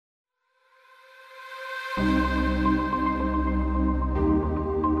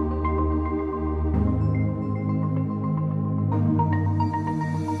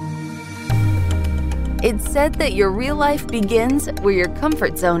It's said that your real life begins where your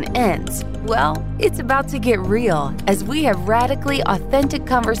comfort zone ends. Well, it's about to get real as we have radically authentic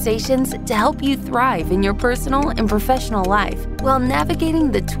conversations to help you thrive in your personal and professional life while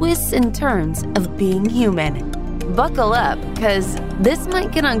navigating the twists and turns of being human. Buckle up, because This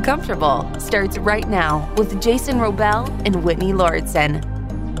Might Get Uncomfortable starts right now with Jason Robel and Whitney Lauritsen.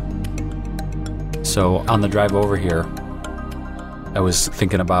 So on the drive over here, I was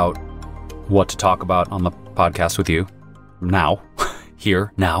thinking about what to talk about on the podcast with you now,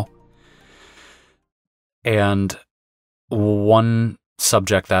 here, now. And one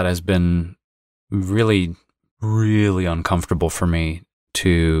subject that has been really, really uncomfortable for me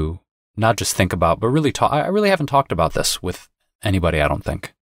to not just think about, but really talk. I really haven't talked about this with anybody, I don't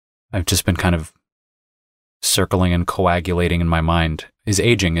think. I've just been kind of circling and coagulating in my mind. Is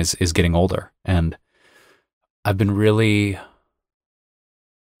aging, is getting older. And I've been really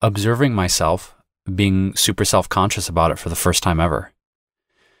observing myself, being super self-conscious about it for the first time ever.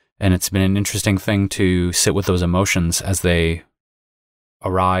 And it's been an interesting thing to sit with those emotions as they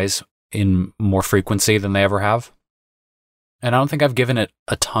arise in more frequency than they ever have. And I don't think I've given it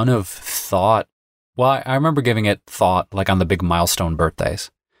a ton of thought. Well, I remember giving it thought like on the big milestone birthdays.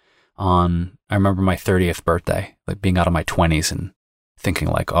 I remember my 30th birthday, like being out of my 20s and thinking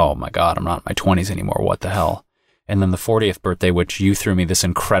like, oh my God, I'm not in my 20s anymore. What the hell? And then the 40th birthday, which you threw me this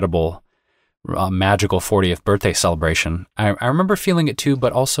incredible, magical 40th birthday celebration. I remember feeling it too,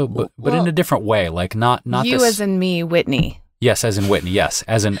 but also, but in a different way. Like not you this, as in me, Whitney. Yes, as in Whitney. Yes,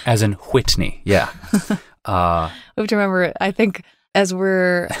 as in Whitney. Yeah. We have to remember. I think as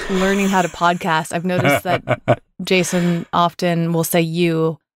we're learning how to podcast, I've noticed that Jason often will say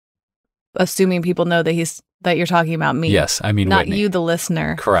 "you," assuming people know that you're talking about me. Yes, I mean not Whitney. You, the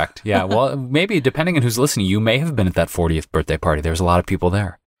listener. Correct. Yeah. Well, maybe depending on who's listening, you may have been at that 40th birthday party. There's a lot of people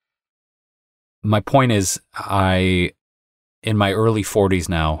there. My point is, in my early 40s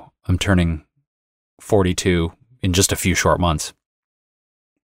now, I'm turning 42 in just a few short months.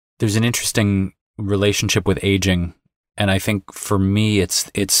 There's an interesting relationship with aging, and I think for me,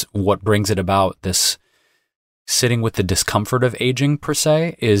 it's what brings it about. This sitting with the discomfort of aging per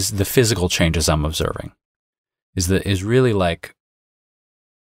se is the physical changes I'm observing. Is really like,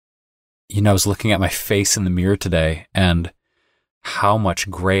 I was looking at my face in the mirror today and how much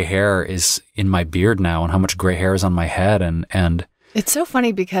gray hair is in my beard now and how much gray hair is on my head. And it's so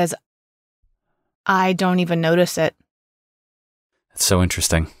funny because I don't even notice it. It's so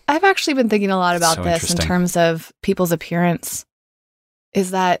interesting. I've actually been thinking a lot about this in terms of people's appearance,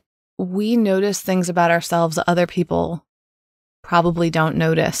 is that we notice things about ourselves that other people probably don't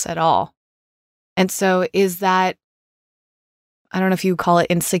notice at all. And so is that, I don't know if you call it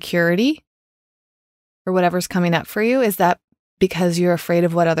insecurity or whatever's coming up for you. Is that because you're afraid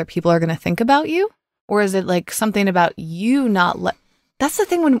of what other people are going to think about you? Or is it like something about you that's the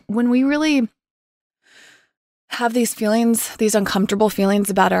thing when we really have these feelings, these uncomfortable feelings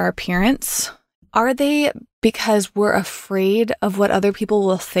about our appearance, are they because we're afraid of what other people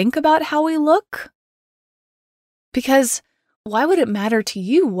will think about how we look? Because why would it matter to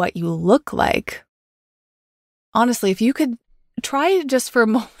you what you look like? Honestly, if you could try just for a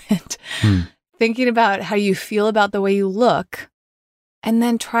moment thinking about how you feel about the way you look, and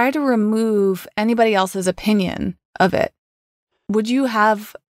then try to remove anybody else's opinion of it, would you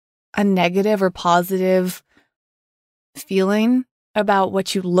have a negative or positive feeling about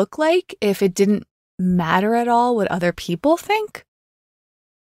what you look like if it didn't matter at all what other people think?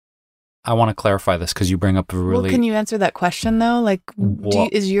 I want to clarify this because you bring up a really... Well, can you answer that question though? Like,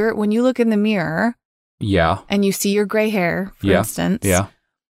 when you look in the mirror, yeah, and you see your gray hair, for instance, yeah,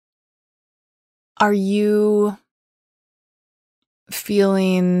 are you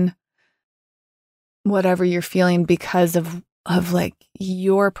feeling whatever you're feeling because of like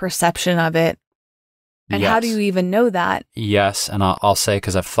your perception of it? And how do you even know that? Yes, and I'll say,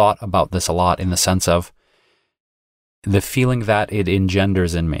 because I've thought about this a lot in the sense of the feeling that it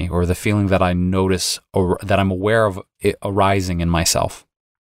engenders in me, or the feeling that I notice or that I'm aware of it arising in myself,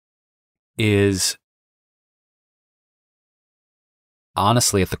 is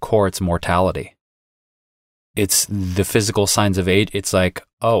honestly at the core, it's mortality. It's the physical signs of age. It's like,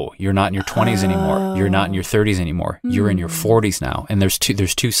 oh, you're not in your 20s anymore. You're not in your 30s anymore. You're in your 40s now. And there's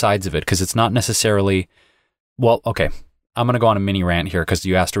two sides of it, because it's not necessarily, well, okay, I'm going to go on a mini rant here because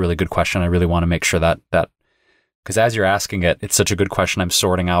you asked a really good question. I really want to make sure that because as you're asking it, it's such a good question. I'm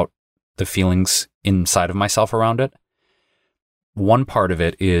sorting out the feelings inside of myself around it. One part of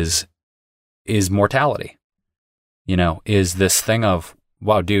it is is mortality. Is this thing of,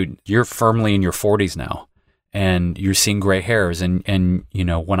 wow, dude, you're firmly in your 40s now and you're seeing gray hairs and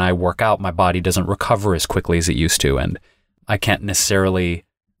when I work out, my body doesn't recover as quickly as it used to. And I can't necessarily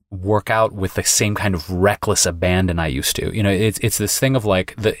work out with the same kind of reckless abandon I used to. It's this thing of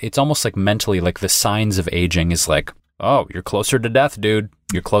like, it's almost like mentally, like the signs of aging is like, oh, you're closer to death, dude.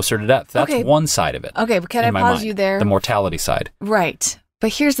 You're closer to death. That's one side of it. Okay, but can I pause you there? The mortality side. Right.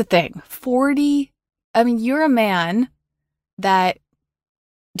 But here's the thing. 40, you're a man that,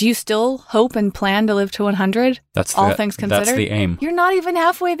 do you still hope and plan to live to 100? That's all things considered? That's the aim. You're not even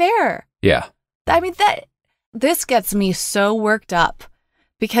halfway there. Yeah. This gets me so worked up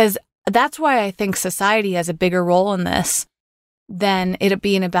because that's why I think society has a bigger role in this than it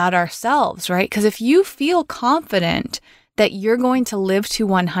being about ourselves, right? Because if you feel confident that you're going to live to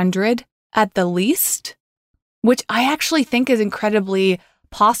 100 at the least, which I actually think is incredibly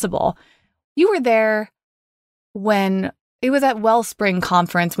possible. You were there when it was at Wellspring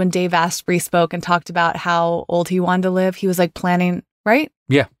Conference when Dave Asprey spoke and talked about how old he wanted to live. He was like planning, right?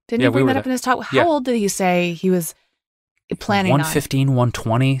 Yeah. Didn't he bring that up in his talk? How old did he say he was planning 115,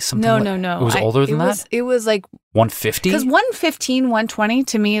 120, something? No. It was older than that? It was like 150? Because 115, 120,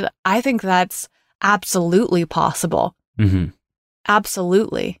 to me, I think that's absolutely possible. Mm-hmm.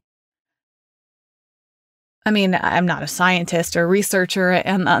 Absolutely. I'm not a scientist or researcher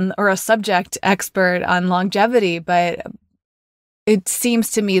or a subject expert on longevity, but it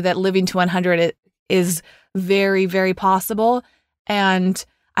seems to me that living to 100 is very, very possible. And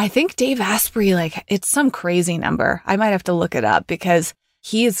I think Dave Asprey, it's some crazy number. I might have to look it up because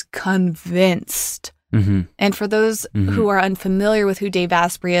he is convinced. Mm-hmm. And for those who are unfamiliar with who Dave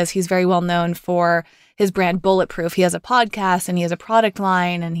Asprey is, he's very well known for his brand Bulletproof. He has a podcast and he has a product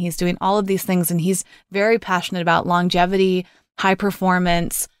line and he's doing all of these things. And he's very passionate about longevity, high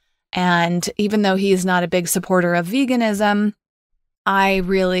performance. And even though he's not a big supporter of veganism, I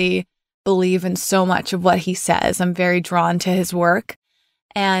really believe in so much of what he says. I'm very drawn to his work.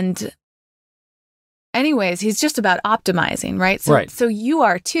 And anyways, he's just about optimizing, right? So you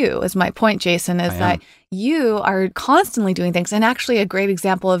are too, is my point, Jason, is that you are constantly doing things. And actually a great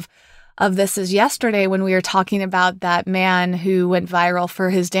example of this is yesterday when we were talking about that man who went viral for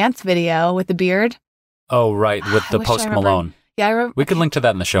his dance video with the beard. Oh, right. With the Post Malone. Yeah, I remember. We could link to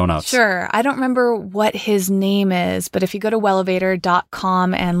that in the show notes. Sure. I don't remember what his name is, but if you go to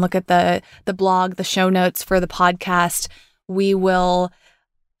wellevator.com and look at the blog, the show notes for the podcast, we will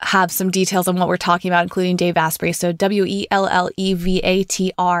have some details on what we're talking about, including Dave Asprey. So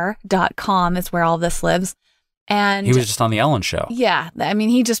WELLEVATR.com is where all this lives. And he was just on the Ellen Show. Yeah.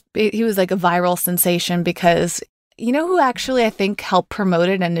 He was like a viral sensation because you know who actually I think helped promote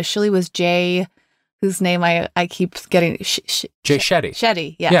it initially was Jay, whose name I keep getting. Jay Shetty.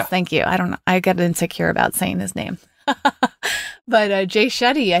 Shetty. Yes. Yeah. Thank you. I don't know. I get insecure about saying his name. But Jay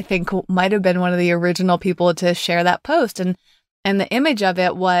Shetty, I think, might have been one of the original people to share that post. And the image of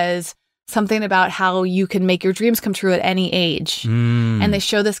it was something about how you can make your dreams come true at any age. And they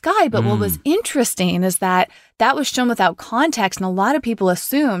show this guy. But what was interesting is that was shown without context. And a lot of people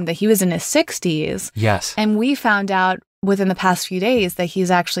assumed that he was in his 60s. Yes. And we found out within the past few days that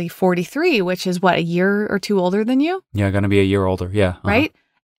he's actually 43, which is what, a year or two older than you? Yeah, going to be a year older. Yeah. Uh-huh. Right.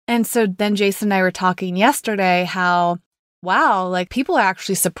 And so then Jason and I were talking yesterday how, wow, like people are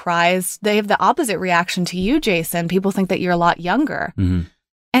actually surprised. They have the opposite reaction to you, Jason. People think that you're a lot younger. Mm-hmm.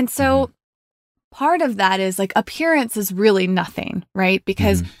 And so part of that is like appearance is really nothing, right?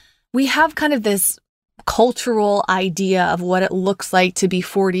 Because we have kind of this cultural idea of what it looks like to be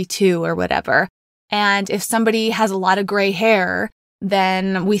 42 or whatever. And if somebody has a lot of gray hair,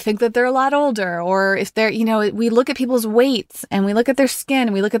 then we think that they're a lot older. Or if they're, we look at people's weights and we look at their skin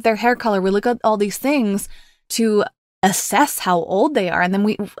and we look at their hair color. We look at all these things to assess how old they are. And then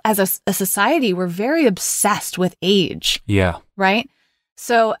we, as a society, we're very obsessed with age. Yeah. Right?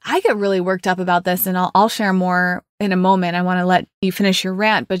 So I get really worked up about this, and I'll share more in a moment. I want to let you finish your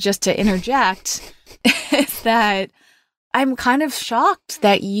rant, but just to interject is that I'm kind of shocked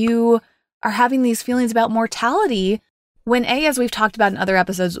that you are having these feelings about mortality when, as we've talked about in other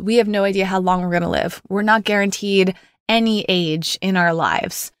episodes, we have no idea how long we're going to live. We're not guaranteed any age in our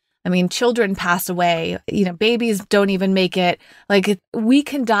lives. I mean, children pass away, babies don't even make it. Like, we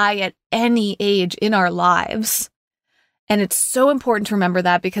can die at any age in our lives. And it's so important to remember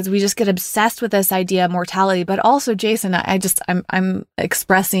that because we just get obsessed with this idea of mortality. But also, Jason, I'm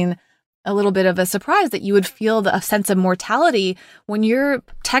expressing a little bit of a surprise that you would feel a sense of mortality when you're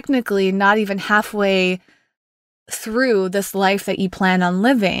technically not even halfway through this life that you plan on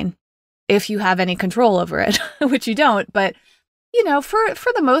living, if you have any control over it, which you don't. But,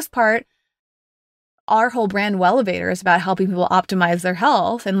 for the most part, our whole brand, Wellevator, is about helping people optimize their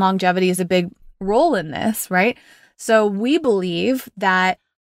health, and longevity is a big role in this, right? So we believe that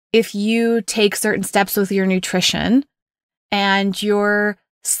if you take certain steps with your nutrition and your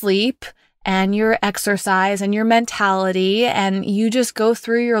sleep and your exercise and your mentality, and you just go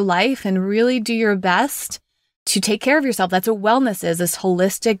through your life and really do your best to take care of yourself, that's what wellness is, this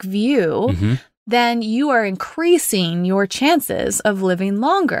holistic view, then you are increasing your chances of living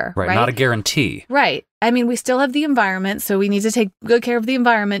longer. Right. Not a guarantee. Right. I mean, we still have the environment, so we need to take good care of the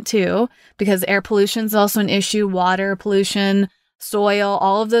environment too, because air pollution is also an issue, water pollution, soil,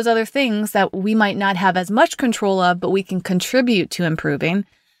 all of those other things that we might not have as much control of, but we can contribute to improving.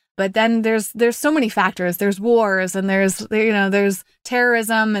 But then there's so many factors. There's wars, and there's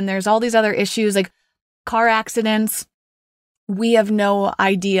terrorism, and there's all these other issues like car accidents. We have no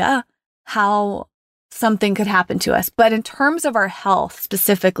idea how something could happen to us. But in terms of our health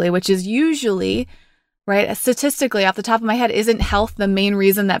specifically, which is usually, right, statistically off the top of my head, isn't health the main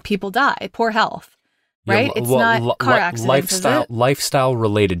reason that people die? Poor health. Right? Yeah, it's not car accidents, lifestyle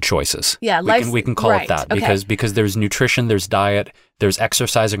related choices. Yeah, we can call it that because there's nutrition, there's diet, there's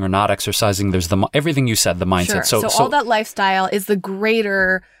exercising or not exercising, there's everything you said, the mindset. Sure. So all that lifestyle is the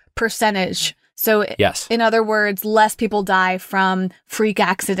greater percentage. So yes. In other words, less people die from freak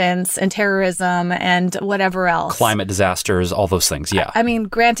accidents and terrorism and whatever else. Climate disasters, all those things. Yeah. I mean,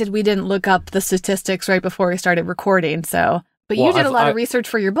 granted, we didn't look up the statistics right before we started recording, so. But you did a lot of research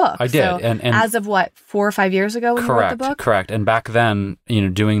for your book. I did. So and as of what, 4 or 5 years ago when you wrote the book? Correct. And back then,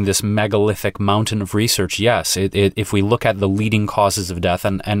 doing this megalithic mountain of research, yes, if we look at the leading causes of death,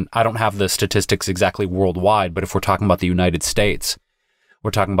 and I don't have the statistics exactly worldwide, but if we're talking about the United States,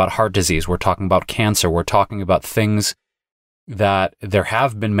 we're talking about heart disease, we're talking about cancer, we're talking about things that there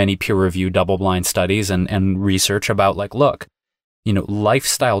have been many peer-reviewed double-blind studies and research about, like, look,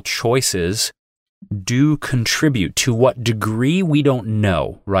 lifestyle choices do contribute. To what degree, we don't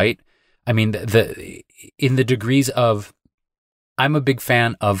know, right? I mean, in the degrees of, I'm a big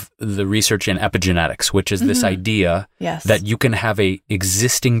fan of the research in epigenetics, which is this idea that you can have a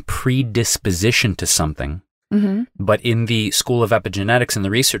existing predisposition to something. But in the school of epigenetics and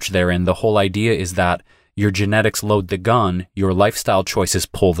the research therein, the whole idea is that your genetics load the gun, your lifestyle choices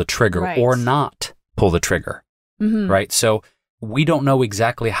pull the trigger or not pull the trigger, right? So we don't know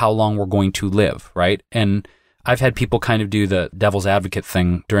exactly how long we're going to live, right? And I've had people kind of do the devil's advocate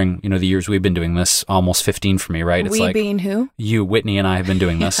thing during, the years we've been doing this, almost 15 for me, right? It's we being who? You, Whitney, and I have been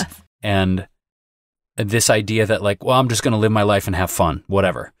doing this. And this idea that, like, well, I'm just going to live my life and have fun,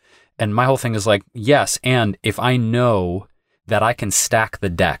 whatever. And my whole thing is like, yes, and if I know that I can stack the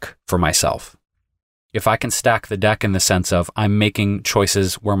deck for myself, if I can stack the deck in the sense of I'm making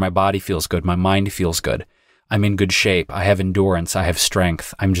choices where my body feels good, my mind feels good, I'm in good shape, I have endurance, I have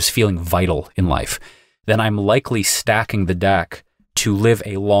strength, I'm just feeling vital in life, then I'm likely stacking the deck to live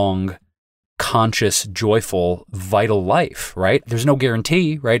a long, conscious, joyful, vital life, right? There's no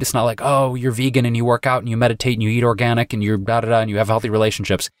guarantee, right? It's not like, oh, you're vegan and you work out and you meditate and you eat organic and you're da-da-da and you have healthy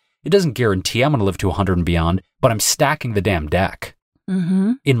relationships. It doesn't guarantee I'm going to live to 100 and beyond, but I'm stacking the damn deck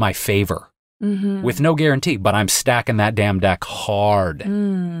in my favor. With no guarantee, but I'm stacking that damn deck hard,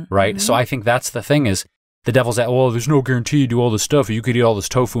 right? So I think that's the thing is, the devil's at, well, there's no guarantee you do all this stuff. You could eat all this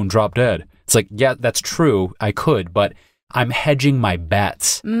tofu and drop dead. It's like, yeah, that's true. I could, but I'm hedging my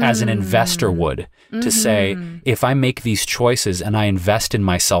bets as an investor would to say, if I make these choices and I invest in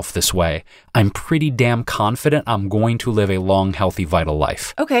myself this way, I'm pretty damn confident I'm going to live a long, healthy, vital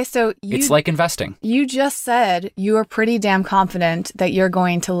life. Okay, so it's like investing. You just said you are pretty damn confident that you're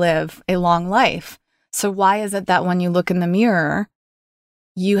going to live a long life. So why is it that when you look in the mirror,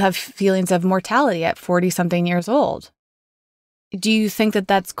 you have feelings of mortality at 40-something years old? Do you think that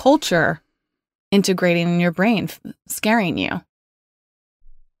that's culture integrating in your brain, scaring you?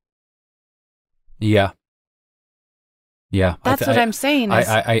 Yeah. That's what I'm saying.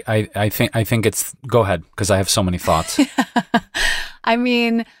 I think it's, go ahead, because I have so many thoughts. I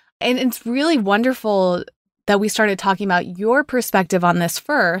mean, and it's really wonderful that we started talking about your perspective on this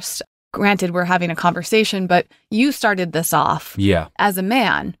first. Granted, we're having a conversation, but you started this off as a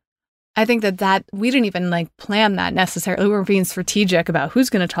man. I think that we didn't even plan that necessarily. We were being strategic about who's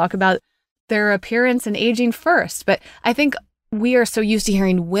going to talk about their appearance and aging first. But I think we are so used to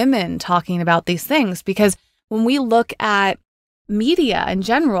hearing women talking about these things because when we look at media in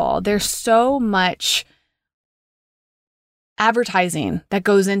general, there's so much advertising that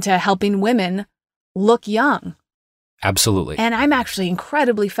goes into helping women look young. Absolutely. And I'm actually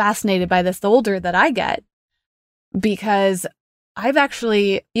incredibly fascinated by this the older that I get, because I've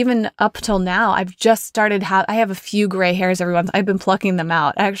actually, even up till now, I've just started, I have a few gray hairs every once. I've been plucking them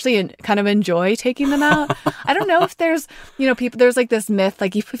out. I actually kind of enjoy taking them out. I don't know if there's, people, there's like this myth,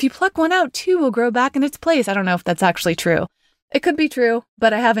 like if you pluck one out, two will grow back in its place. I don't know if that's actually true. It could be true,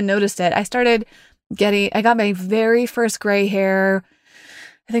 but I haven't noticed it. I got my very first gray hair,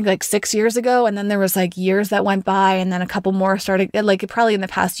 I think like 6 years ago. And then there was like years that went by, and then a couple more started, like probably in the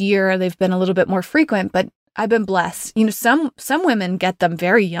past year, they've been a little bit more frequent, but I've been blessed. Some women get them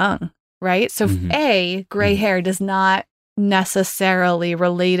very young, right? So gray hair does not necessarily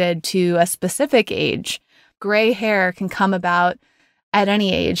related to a specific age. Gray hair can come about at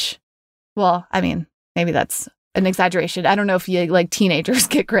any age. Well, I mean, maybe that's an exaggeration. I don't know if like teenagers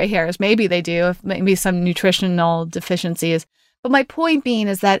get gray hairs. Maybe they do, if maybe some nutritional deficiencies. But my point being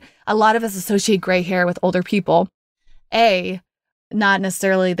is that a lot of us associate gray hair with older people. Not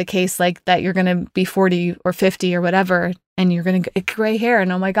necessarily the case like that you're going to be 40 or 50 or whatever, and you're going to get gray hair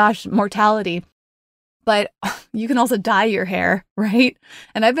and oh my gosh, mortality. But you can also dye your hair, right?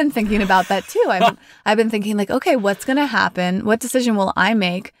 And I've been thinking about that too. I've been thinking like, okay, what's going to happen? What decision will I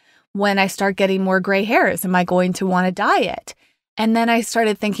make when I start getting more gray hairs? Am I going to want to dye it? And then I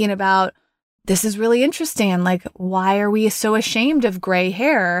started thinking about, this is really interesting. Like, why are we so ashamed of gray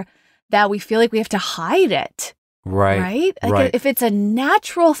hair that we feel like we have to hide it? Right? Like if it's a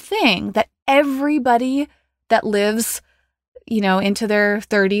natural thing that everybody that lives, into their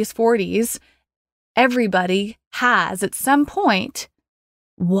 30s, 40s, everybody has at some point,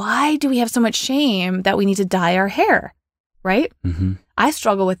 why do we have so much shame that we need to dye our hair? Right? Mm-hmm. I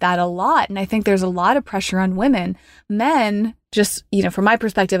struggle with that a lot. And I think there's a lot of pressure on women. Men, just, from my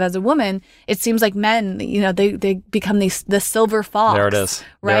perspective as a woman, it seems like men, they become the silver fox. There it is.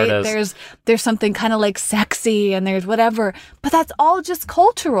 Right? There it is. There's something kind of like sexy and there's whatever. But that's all just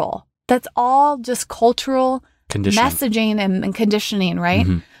cultural. That's all just cultural messaging and conditioning, right?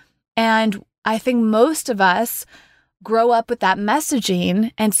 Mm-hmm. And I think most of us grow up with that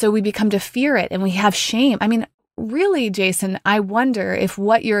messaging. And so we become to fear it and we have shame. I mean, really, Jason, I wonder if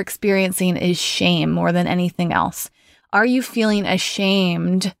what you're experiencing is shame more than anything else. Are you feeling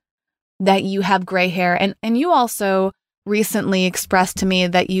ashamed that you have gray hair? And you also recently expressed to me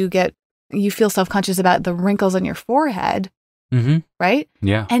that you feel self-conscious about the wrinkles on your forehead, right?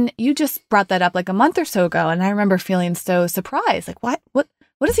 Yeah. And you just brought that up like a month or so ago. And I remember feeling so surprised. Like, what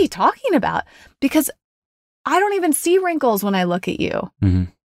is he talking about? Because I don't even see wrinkles when I look at you. Mm-hmm.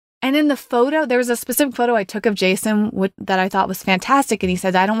 And in the photo, there was a specific photo I took of Jason that I thought was fantastic. And he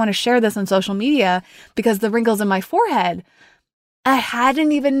said, I don't want to share this on social media because the wrinkles in my forehead, I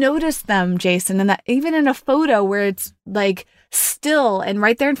hadn't even noticed them, Jason. And that even in a photo where it's like still and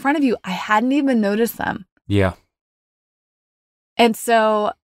right there in front of you, I hadn't even noticed them. Yeah. And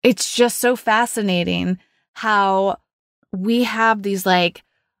so it's just so fascinating how we have these like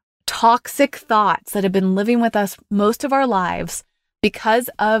toxic thoughts that have been living with us most of our lives because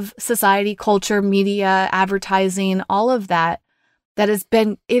of society, culture, media, advertising, all of that,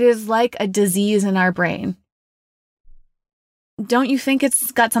 it is like a disease in our brain. Don't you think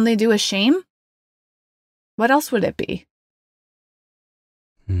it's got something to do with shame? What else would it be?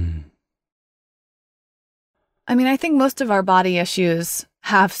 I mean, I think most of our body issues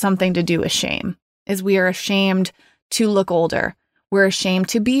have something to do with shame, is we are ashamed to look older. We're ashamed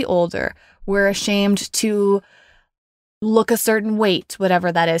to be older. We're ashamed to look a certain weight,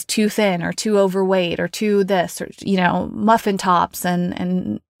 whatever that is, too thin or too overweight or too this, or, muffin tops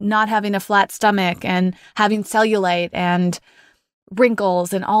and not having a flat stomach and having cellulite and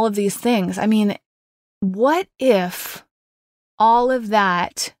wrinkles and all of these things. I mean, what if all of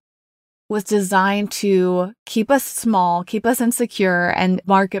that was designed to keep us small, keep us insecure, and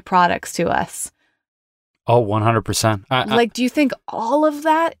market products to us? Oh, 100%. Do you think all of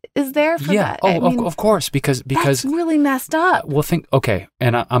that is there for that? Oh, I mean, of course, because that's really messed up. Well, okay,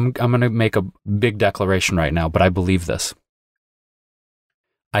 and I'm going to make a big declaration right now, but I believe this.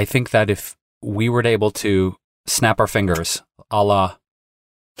 I think that if we were able to snap our fingers, a la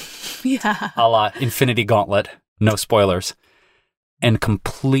Infinity Gauntlet, no spoilers, and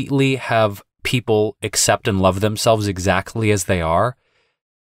completely have people accept and love themselves exactly as they are,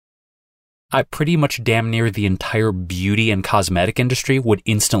 I pretty much damn near the entire beauty and cosmetic industry would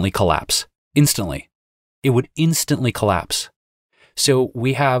instantly collapse. Instantly. It would instantly collapse. So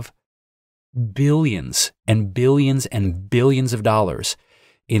we have billions and billions and billions of dollars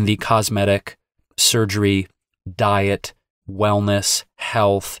in the cosmetic, surgery, diet, wellness,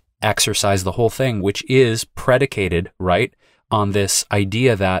 health, exercise, the whole thing, which is predicated, right, on this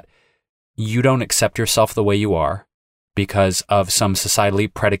idea that you don't accept yourself the way you are. because of some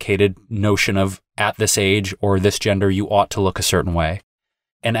societally predicated notion of at this age or this gender, you ought to look a certain way.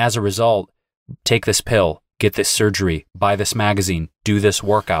 And as a result, take this pill, get this surgery, buy this magazine, do this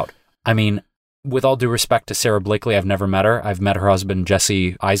workout. I mean, with all due respect to Sarah Blakely, I've never met her. I've met her husband,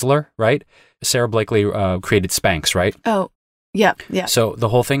 Jesse Eisler, right? Sarah Blakely created Spanx, right? Oh, yeah, yeah. So the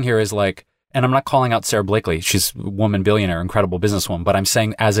whole thing here is like, and I'm not calling out Sarah Blakely. She's a woman billionaire, incredible businesswoman. But I'm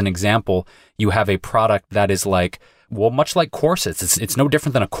saying as an example, you have a product that is like, well, much like corsets. It's no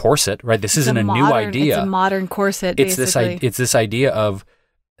different than a corset, right? This isn't a new idea. It's a modern corset, basically. It's this idea of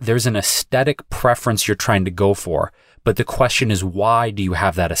there's an aesthetic preference you're trying to go for. But the question is, why do you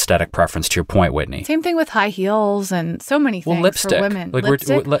have that aesthetic preference, to your point, Whitney? Same thing with high heels and so many things lipstick. For women. Like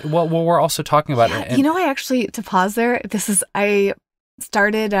lipstick? We're also talking about... Yeah, I actually, to pause there, I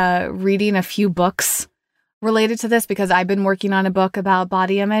started reading a few books related to this because I've been working on a book about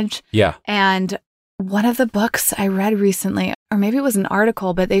body image. Yeah. And one of the books I read recently, or maybe it was an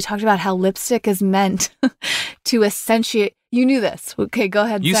article, but they talked about how lipstick is meant to accentuate... You knew this. Okay, go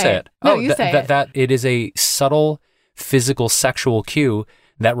ahead and you say it. No, you say it. That it is a subtle physical sexual cue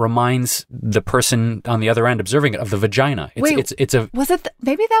that reminds the person on the other end observing it of the vagina. Was it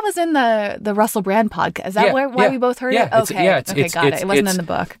maybe that was in the Russell Brand podcast? Is that why we both heard it? Okay. Got it. It wasn't in the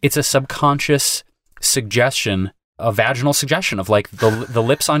book. It's a subconscious suggestion, a vaginal suggestion of like the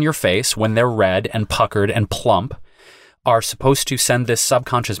lips on your face when they're red and puckered and plump are supposed to send this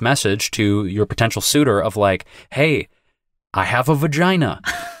subconscious message to your potential suitor of like, hey, I have a vagina.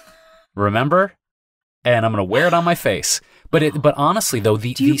 Remember? And I'm going to wear it on my face. But honestly, though,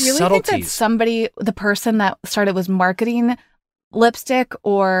 these subtleties... Do you really think that the person that was marketing lipstick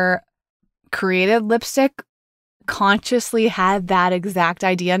or created lipstick consciously had that exact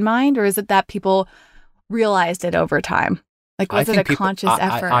idea in mind? Or is it that people realized it over time? Like, was it a conscious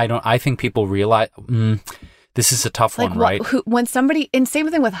effort? I think people realize... this is a tough one, right? When somebody... And same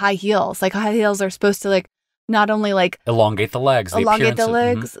thing with high heels. Like, high heels are supposed to, like, not only like elongate the legs,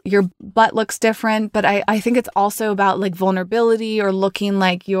 your butt looks different, but I think it's also about like vulnerability or looking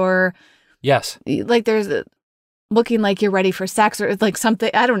like you're like looking like you're ready for sex or like something.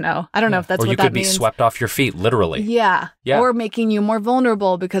 I don't know if that's what that means. Or you could be swept off your feet, literally. Yeah. Or making you more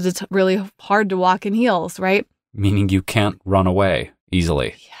vulnerable because it's really hard to walk in heels, right? Meaning you can't run away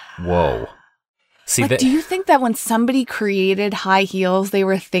easily. Yeah. Whoa. See, do you think that when somebody created high heels, they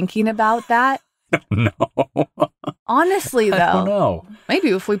were thinking about that? No. Honestly, though. I don't know. Maybe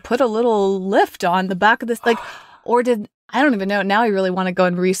if we put a little lift on the back of this, like, or I don't even know. Now I really want to go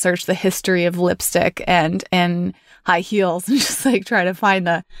and research the history of lipstick and high heels and just like try to find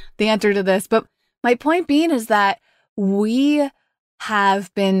the answer to this. But my point being is that we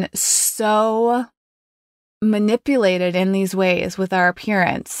have been so manipulated in these ways with our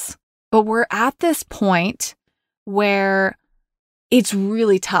appearance, but we're at this point where it's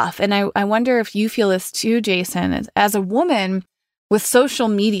really tough. And I wonder if you feel this too, Jason, as a woman with social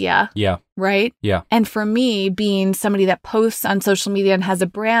media. Yeah. Right? Yeah. And for me, being somebody that posts on social media and has a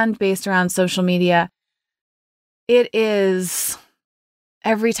brand based around social media, it is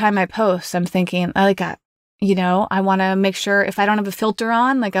every time I post, I'm thinking, like, I want to make sure if I don't have a filter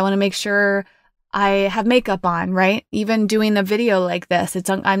on, like, I want to make sure I have makeup on, right? Even doing a video like this,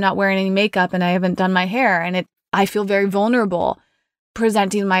 I'm not wearing any makeup and I haven't done my hair. And I feel very vulnerable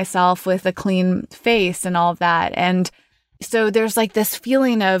presenting myself with a clean face and all of that. And so there's like this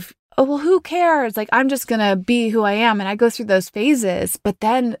feeling of, oh, well, who cares? Like, I'm just going to be who I am. And I go through those phases, but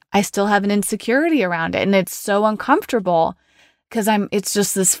then I still have an insecurity around it. And it's so uncomfortable because it's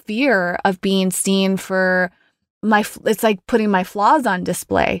just this fear of being seen for it's like putting my flaws on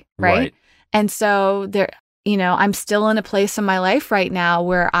display. Right. And so I'm still in a place in my life right now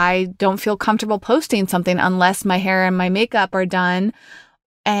where I don't feel comfortable posting something unless my hair and my makeup are done.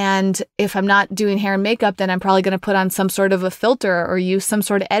 And if I'm not doing hair and makeup, then I'm probably going to put on some sort of a filter or use some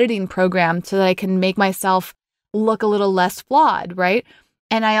sort of editing program so that I can make myself look a little less flawed, right?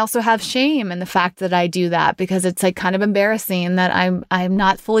 And I also have shame in the fact that I do that because it's like kind of embarrassing that I'm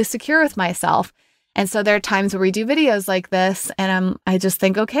not fully secure with myself. And so there are times where we do videos like this and I just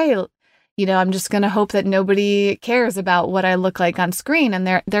think, okay, I'm just going to hope that nobody cares about what I look like on screen. And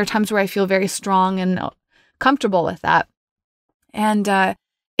there are times where I feel very strong and comfortable with that. And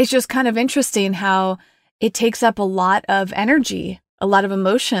it's just kind of interesting how it takes up a lot of energy, a lot of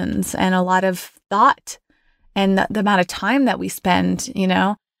emotions, and a lot of thought, and the amount of time that we spend,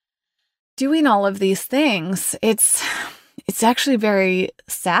 doing all of these things. It's actually very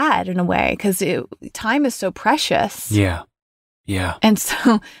sad in a way because time is so precious. Yeah. Yeah. And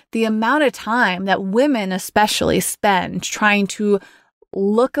so the amount of time that women especially spend trying to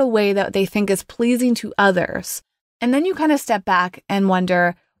look a way that they think is pleasing to others And then you kind of step back and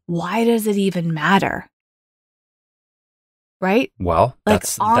wonder, why does it even matter? Right? Well, like,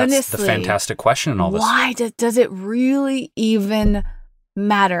 that's honestly, the fantastic question in all this. Why does it really even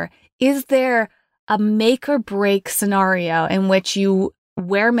matter? Is there a make or break scenario in which you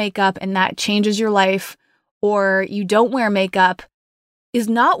wear makeup and that changes your life, or you don't wear makeup? Is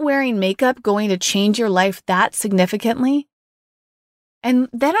not wearing makeup going to change your life that significantly? And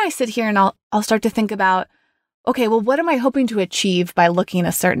then I sit here and I'll start to think about, okay, well, what am I hoping to achieve by looking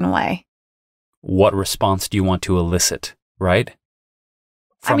a certain way? What response do you want to elicit, right?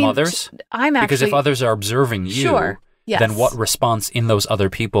 From others? Because if others are observing you, sure, yes, then what response in those other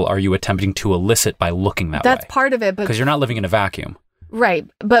people are you attempting to elicit by looking that way? That's part of it. Because you're not living in a vacuum. Right.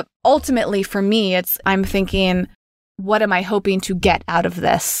 But ultimately for me, I'm thinking, what am I hoping to get out of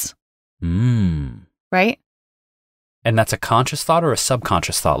this? Right? And that's a conscious thought or a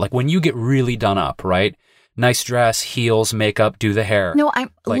subconscious thought? Like when you get really done up, right? Nice dress, heels, makeup, do the hair. No, I'm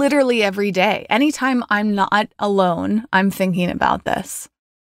literally every day. Anytime I'm not alone, I'm thinking about this.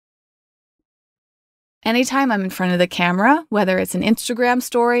 Anytime I'm in front of the camera, whether it's an Instagram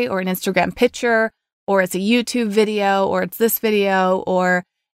story or an Instagram picture, or it's a YouTube video, or it's this video, or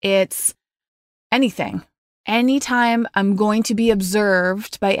it's anything. Anytime I'm going to be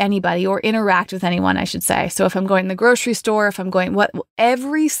observed by anybody or interact with anyone, I should say. So if I'm going to the grocery store, if I'm going,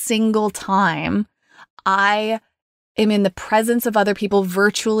 every single time I am in the presence of other people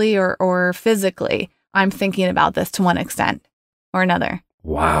virtually or physically, I'm thinking about this to one extent or another.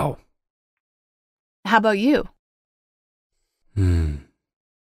 Wow. How about you? When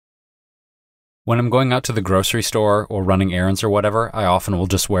I'm going out to the grocery store or running errands or whatever, I often will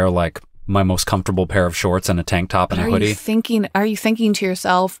just wear like my most comfortable pair of shorts and a tank top and a hoodie. Are you thinking to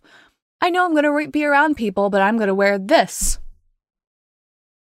yourself, I know I'm going to be around people, but I'm going to wear this?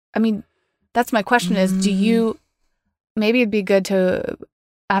 I mean, that's my question is, maybe it'd be good to,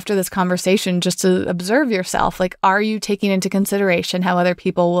 after this conversation, just to observe yourself. Like, are you taking into consideration how other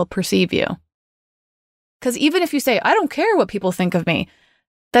people will perceive you? Because even if you say, I don't care what people think of me,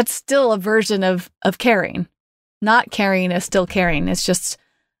 that's still a version of caring. Not caring is still caring. It's just,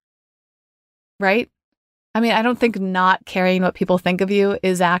 right? I mean, I don't think not caring what people think of you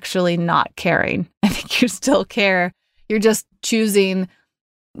is actually not caring. I think you still care. You're just choosing,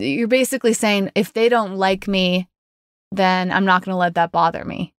 you're basically saying, if they don't like me, then I'm not going to let that bother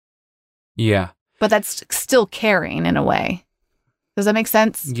me. Yeah. But that's still caring in a way. Does that make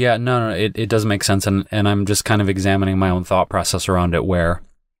sense? Yeah, no, it does make sense. And I'm just kind of examining my own thought process around it, where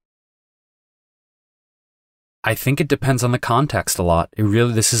I think it depends on the context a lot.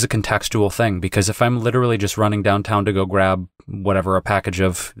 This is a contextual thing, because if I'm literally just running downtown to go grab whatever, a package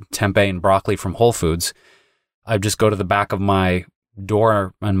of tempeh and broccoli from Whole Foods, I just go to the back of my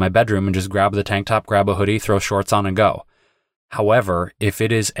door in my bedroom and just grab the tank top, grab a hoodie, throw shorts on and go. However, if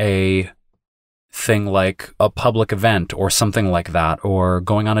it is a thing like a public event or something like that, or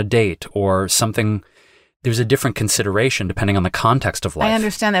going on a date or something, there's a different consideration depending on the context of life. I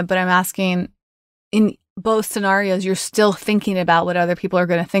understand that, but I'm asking, in both scenarios, you're still thinking about what other people are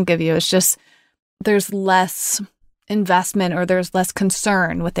going to think of you. It's just there's less investment or there's less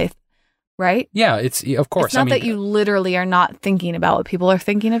concern what they, right? Yeah, it's of course. It's not that you literally are not thinking about what people are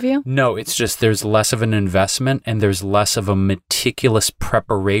thinking of you. No, it's just there's less of an investment and there's less of a meticulous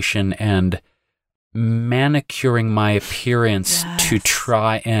preparation and manicuring my appearance to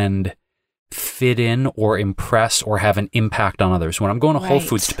try and fit in or impress or have an impact on others. When I'm going to Whole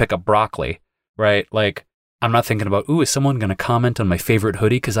Foods to pick up broccoli, right? Like, I'm not thinking about, is someone going to comment on my favorite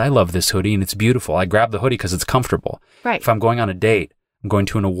hoodie? Because I love this hoodie and it's beautiful. I grab the hoodie because it's comfortable. Right. If I'm going on a date, I'm going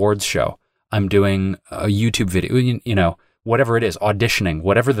to an awards show, I'm doing a YouTube video, whatever it is, auditioning,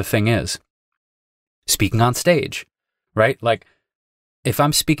 whatever the thing is, speaking on stage, right? Like, if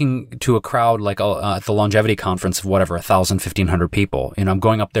I'm speaking to a crowd like at the longevity conference of whatever, 1,000, 1,500 people, I'm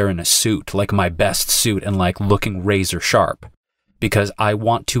going up there in a suit, like my best suit, and like looking razor sharp, because I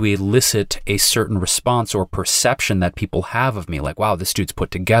want to elicit a certain response or perception that people have of me. Like, wow, this dude's put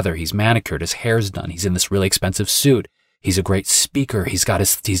together. He's manicured. His hair's done. He's in this really expensive suit. He's a great speaker. He's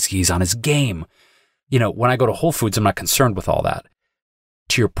on his game. When I go to Whole Foods, I'm not concerned with all that.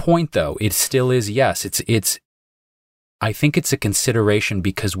 To your point, though, it still is, yes, I think it's a consideration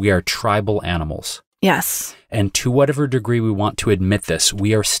because we are tribal animals. Yes. And to whatever degree we want to admit this,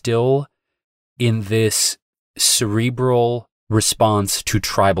 we are still in this cerebral response to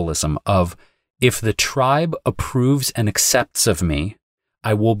tribalism of, if the tribe approves and accepts of me,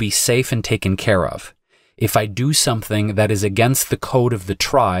 I will be safe and taken care of. If I do something that is against the code of the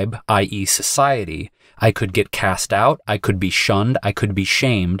tribe, i.e. society, I could get cast out. I could be shunned. I could be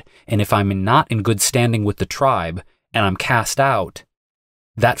shamed. And if I'm not in good standing with the tribe and I'm cast out,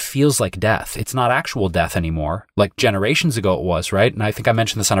 that feels like death. It's not actual death anymore. Like generations ago it was, right? And I think I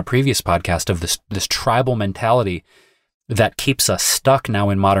mentioned this on a previous podcast of this tribal mentality that keeps us stuck now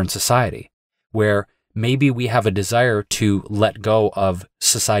in modern society, where maybe we have a desire to let go of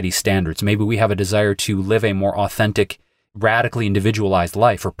society's standards. Maybe we have a desire to live a more authentic, radically individualized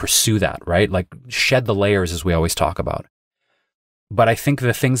life or pursue that, right? Like shed the layers, as we always talk about. But I think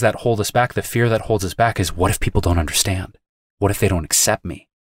the things that hold us back, the fear that holds us back is, what if people don't understand? What if they don't accept me?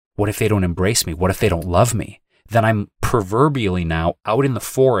 What if they don't embrace me? What if they don't love me? Then I'm proverbially now out in the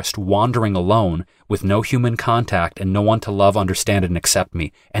forest wandering alone with no human contact and no one to love, understand, and accept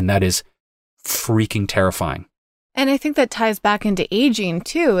me. And that is freaking terrifying. And I think that ties back into aging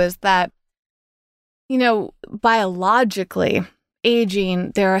too, is that, you know, biologically,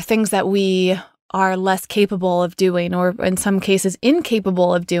 aging, there are things that we are less capable of doing, or in some cases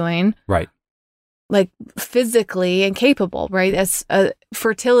incapable of doing. Right. Like physically incapable, right? As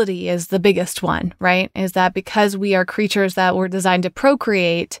fertility is the biggest one, right? Is that because we are creatures that were designed to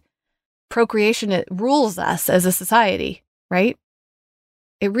procreate, procreation, it rules us as a society, right?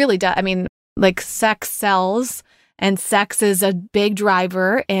 It really does. I mean, like sex sells, and sex is a big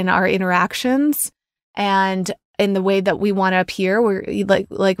driver in our interactions and in the way that we want to appear. We're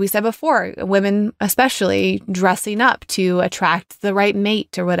like we said before, women especially dressing up to attract the right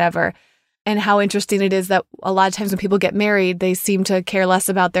mate or whatever. And how interesting it is that a lot of times when people get married, they seem to care less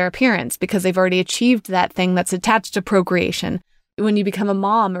about their appearance because they've already achieved that thing that's attached to procreation. When you become a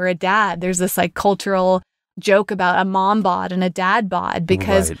mom or a dad, there's this like cultural joke about a mom bod and a dad bod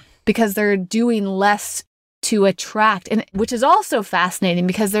because they're doing less to attract, and which is also fascinating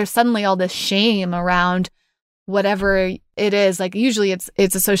because there's suddenly all this shame around whatever it is. Like usually it's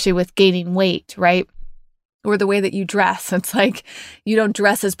associated with gaining weight, right? Or the way that you dress. It's like you don't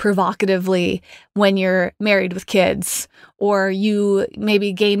dress as provocatively when you're married with kids, or you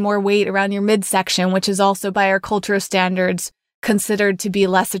maybe gain more weight around your midsection, which is also by our cultural standards considered to be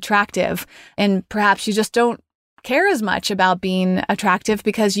less attractive. And perhaps you just don't care as much about being attractive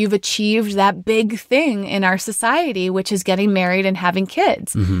because you've achieved that big thing in our society, which is getting married and having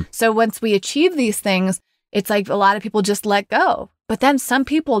kids. Mm-hmm. So once we achieve these things, it's like a lot of people just let go. But then some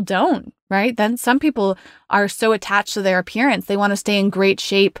people don't, right? Then some people are so attached to their appearance. They want to stay in great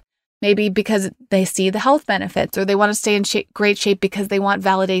shape, maybe because they see the health benefits, or they want to stay in great shape because they want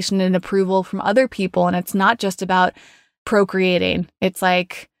validation and approval from other people. And it's not just about procreating. It's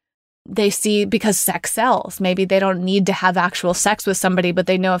like they see, because sex sells. Maybe they don't need to have actual sex with somebody, but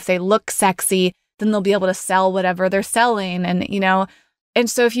they know if they look sexy, then they'll be able to sell whatever they're selling. And, you know, and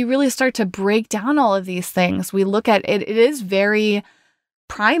so if you really start to break down all of these things, we look at it, it is very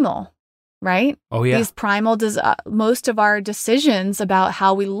primal, right? Oh, yeah. These primal, most of our decisions about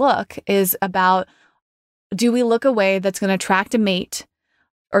how we look is about, do we look a way that's going to attract a mate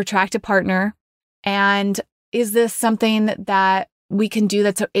or attract a partner? And is this something that we can do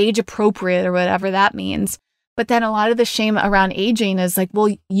that's age appropriate or whatever that means? But then a lot of the shame around aging is like,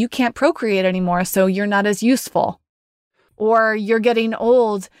 well, you can't procreate anymore, so you're not as useful. Or you're getting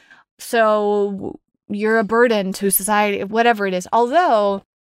old, so you're a burden to society, whatever it is. Although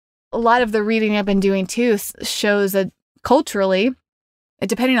a lot of the reading I've been doing too shows that culturally,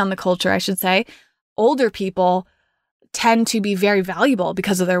 depending on the culture, I should say, older people tend to be very valuable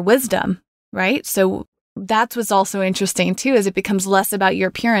because of their wisdom, right? So that's what's also interesting too, is it becomes less about your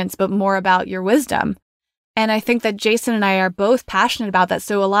appearance, but more about your wisdom. And I think that Jason and I are both passionate about that.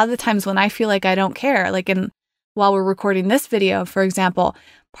 So a lot of the times when I feel like I don't care, like while we're recording this video, for example,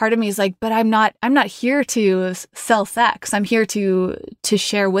 part of me is like, but I'm not here to sell sex. I'm here to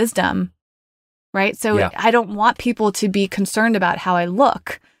share wisdom, right? So yeah. I don't want people to be concerned about how I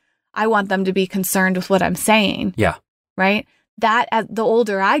look. I want them to be concerned with what I'm saying. Yeah. Right? That, the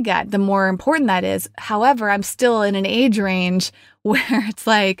older I get, the more important that is. However, I'm still in an age range where it's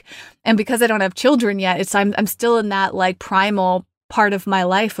like, and because I don't have children yet, I'm still in that like primal part of my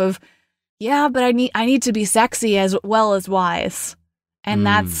life of, yeah, but I need to be sexy as well as wise. And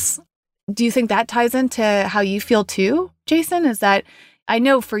do you think that ties into how you feel too, Jason? Is that, I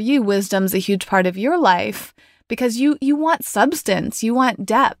know for you, wisdom's a huge part of your life because you want substance, you want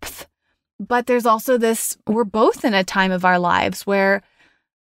depth. But there's also this, we're both in a time of our lives where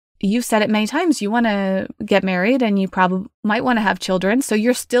you've said it many times, you want to get married and you probably might want to have children. So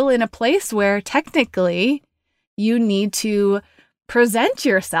you're still in a place where technically you need to present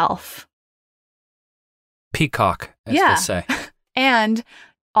yourself. Peacock, as they say. And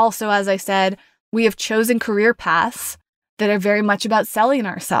also, as I said, we have chosen career paths that are very much about selling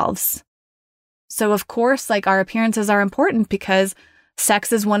ourselves. So of course, like our appearances are important because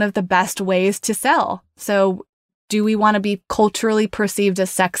sex is one of the best ways to sell. So do we want to be culturally perceived as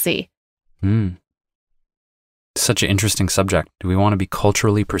sexy? Such an interesting subject. Do we want to be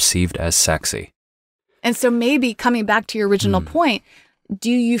culturally perceived as sexy? And so maybe coming back to your original point,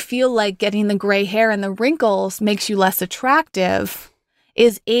 do you feel like getting the gray hair and the wrinkles makes you less attractive?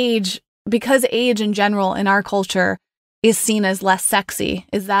 Is age, because age in general in our culture is seen as less sexy,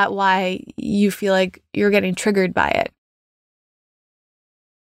 is that why you feel like you're getting triggered by it?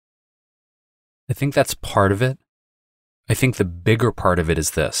 I think that's part of it. I think the bigger part of it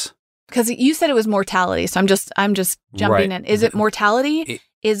is this. Because you said it was mortality, so I'm just jumping in. Is it mortality?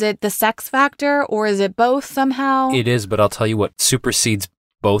 Is it the sex factor, or is it both somehow? It is, but I'll tell you what supersedes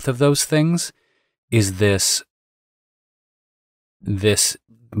both of those things is this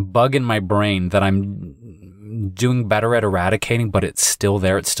bug in my brain that I'm doing better at eradicating, but it's still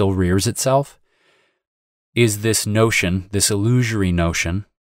there. It still rears itself. Is this notion, this illusory notion,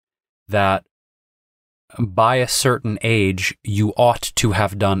 that by a certain age, you ought to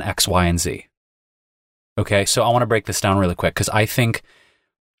have done X, Y, and Z. Okay, so I want to break this down really quick because I think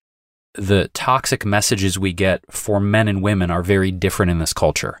the toxic messages we get for men and women are very different in this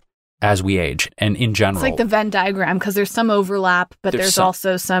culture as we age and in general. It's like the Venn diagram because there's some overlap, but there's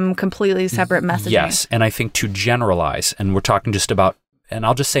also some completely separate messaging. Yes, and I think to generalize, and we're talking just about, and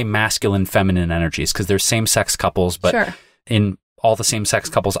I'll just say masculine, feminine energies because there's same-sex couples, but in all the same-sex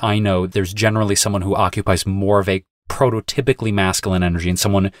couples I know, there's generally someone who occupies more of a prototypically masculine energy and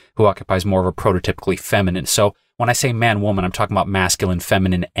someone who occupies more of a prototypically feminine. So when I say man-woman, I'm talking about masculine,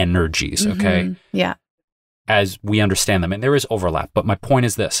 feminine energies, okay? Yeah. As we understand them. And there is overlap. But my point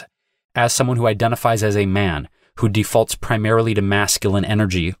is this. As someone who identifies as a man, who defaults primarily to masculine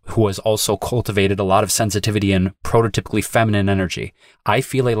energy, who has also cultivated a lot of sensitivity and prototypically feminine energy, I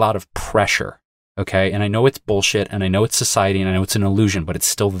feel a lot of pressure. Okay, and I know it's bullshit, and I know it's society, and I know it's an illusion, but it's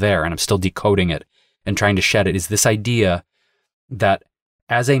still there, and I'm still decoding it and trying to shed it, is this idea that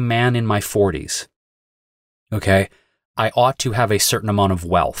as a man in my 40s, okay, I ought to have a certain amount of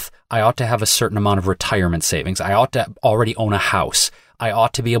wealth. I ought to have a certain amount of retirement savings. I ought to already own a house. I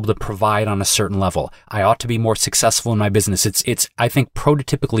ought to be able to provide on a certain level. I ought to be more successful in my business. It's I think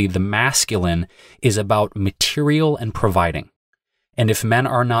prototypically the masculine is about material and providing. And if men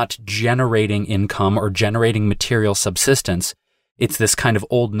are not generating income or generating material subsistence, it's this kind of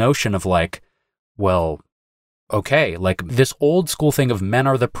old notion of like, well, okay, like this old school thing of men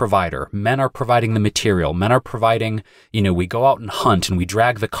are the provider. Men are providing the material. Men are providing, we go out and hunt and we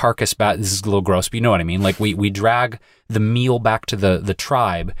drag the carcass back. This is a little gross, but you know what I mean? Like we drag the meal back to the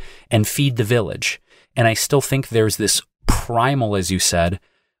tribe and feed the village. And I still think there's this primal, as you said,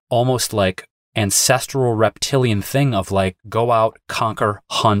 almost like ancestral reptilian thing of like go out, conquer,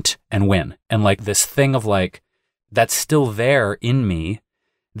 hunt, and win. And like this thing of like that's still there in me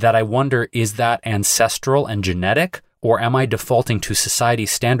that I wonder, is that ancestral and genetic, or am I defaulting to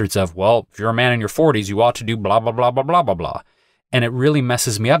society's standards of, well, if you're a man in your 40s, you ought to do blah, blah, blah, blah, blah, blah, blah. And it really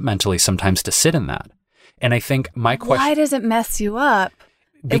messes me up mentally sometimes to sit in that. And I think my question... Why does it mess you up?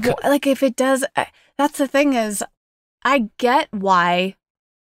 Because, if it does, that's the thing is, I get why,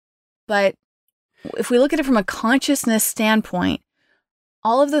 but if we look at it from a consciousness standpoint,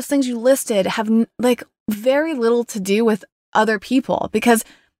 all of those things you listed have like very little to do with other people, because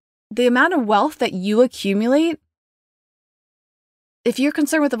the amount of wealth that you accumulate, if you're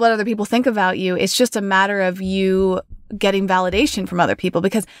concerned with what other people think about you, it's just a matter of you getting validation from other people.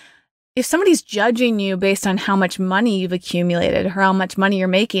 Because if somebody's judging you based on how much money you've accumulated or how much money you're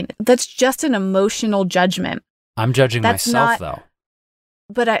making, that's just an emotional judgment. I'm judging myself, though.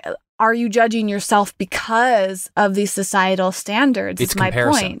 But are you judging yourself because of these societal standards? It's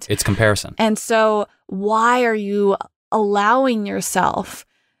comparison. My point. It's comparison. And so why are you allowing yourself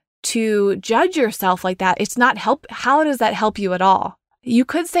to judge yourself like that? It's not help. How does that help you at all? You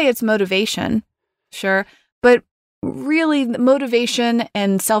could say it's motivation, sure, but really motivation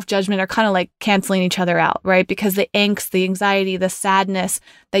and self-judgment are kind of like canceling each other out, right? Because the angst, the anxiety, the sadness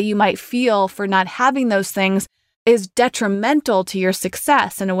that you might feel for not having those things is detrimental to your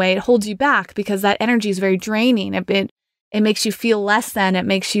success in a way. It holds you back because that energy is very draining. It makes you feel less than.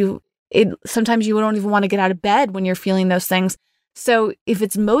 Sometimes you don't even want to get out of bed when you're feeling those things. So if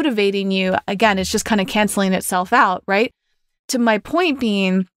it's motivating you, again, it's just kind of canceling itself out, right? To my point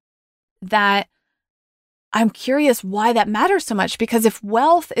being that I'm curious why that matters so much, because if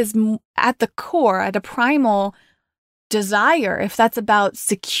wealth is at the core, at a primal desire, if that's about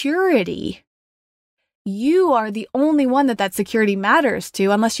security, you are the only one that security matters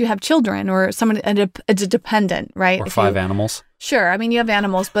to, unless you have children or someone, it's a dependent, right? Or 5 animals. Sure. I mean, you have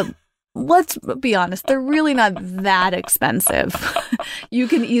animals, but let's be honest, they're really not that expensive. You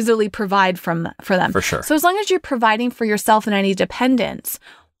can easily provide for them. For sure. So as long as you're providing for yourself and any dependents,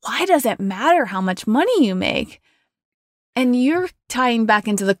 why does it matter how much money you make? And you're tying back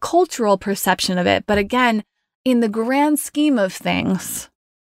into the cultural perception of it. But again, in the grand scheme of things,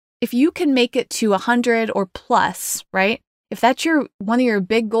 if you can make it to 100 or plus, right? If that's one of your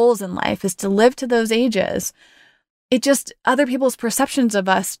big goals in life is to live to those ages, it just, other people's perceptions of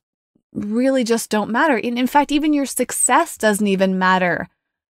us really just don't matter. In fact, even your success doesn't even matter,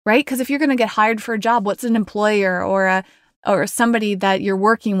 right? Because if you're going to get hired for a job, what's an employer or somebody that you're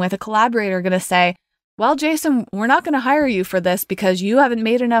working with, a collaborator, going to say? Well, Jason, we're not going to hire you for this because you haven't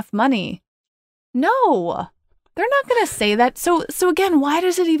made enough money. No, they're not going to say that. So again, why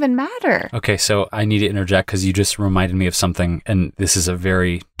does it even matter? Okay, so I need to interject because you just reminded me of something, and this is a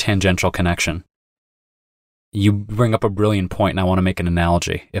very tangential connection. You bring up a brilliant point, and I want to make an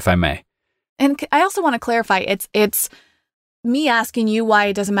analogy, if I may. And I also want to clarify, it's me asking you why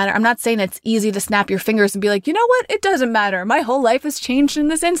it doesn't matter. I'm not saying it's easy to snap your fingers and be like, you know what? It doesn't matter. My whole life has changed in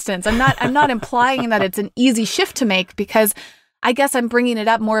this instance. I'm not implying that it's an easy shift to make, because I guess I'm bringing it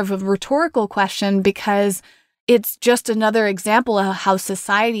up more of a rhetorical question, because it's just another example of how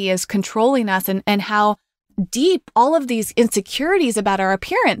society is controlling us and how deep all of these insecurities about our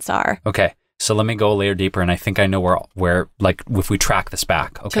appearance are. Okay. So let me go a layer deeper, and I think I know where like, if we track this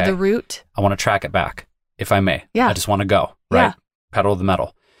back, okay? To the root? I want to track it back, if I may. Yeah. I just want to go, right? Yeah. Pedal to the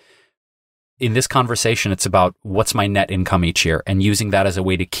metal. In this conversation, it's about what's my net income each year, and using that as a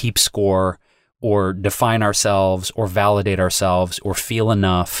way to keep score or define ourselves or validate ourselves or feel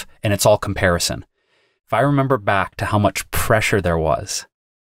enough, and it's all comparison. If I remember back to how much pressure there was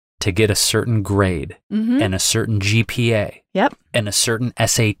to get a certain grade and a certain GPA and a certain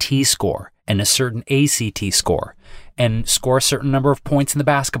SAT score and a certain ACT score and score a certain number of points in the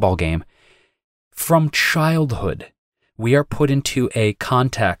basketball game. From childhood, we are put into a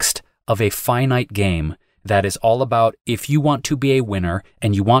context of a finite game that is all about, if you want to be a winner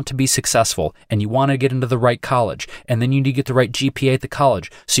and you want to be successful and you want to get into the right college, and then you need to get the right GPA at the college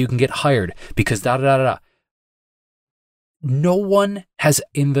so you can get hired, because da-da-da-da-da. No one has,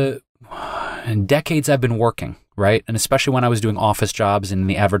 in decades I've been working, right? And especially when I was doing office jobs in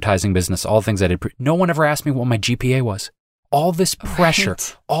the advertising business, all the things I did, no one ever asked me what my GPA was. All this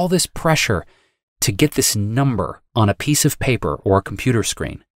pressure to get this number on a piece of paper or a computer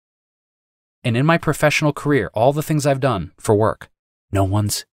screen. And in my professional career, all the things I've done for work, no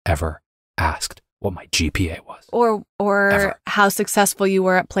one's ever asked what my GPA was. Or ever. How successful you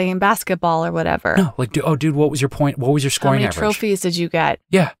were at playing basketball or whatever. No, like, dude, what was your point? What was your scoring average? How many trophies did you get?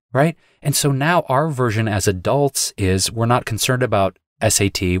 Yeah, right? And so now our version as adults is, we're not concerned about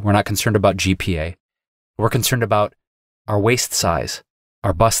SAT. We're not concerned about GPA. We're concerned about our waist size,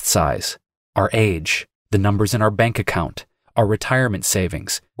 our bust size, our age, the numbers in our bank account, our retirement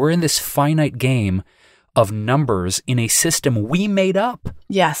savings. We're in this finite game of numbers in a system we made up.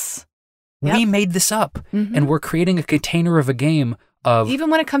 Yes. Yep. We made this up, and we're creating a container of a game of...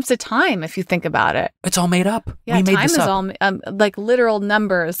 Even when it comes to time, if you think about it. It's all made up. Yeah, we made time this is up. all, like literal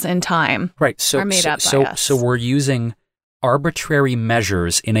numbers in time right. are made up by us. So we're using arbitrary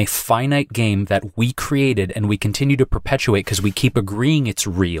measures in a finite game that we created and we continue to perpetuate because we keep agreeing it's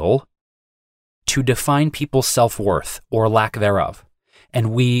real, to define people's self-worth or lack thereof.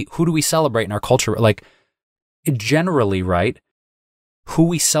 And who do we celebrate in our culture? Like, generally, right? Who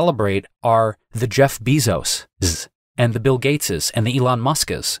we celebrate are the Jeff Bezos and the Bill Gateses and the Elon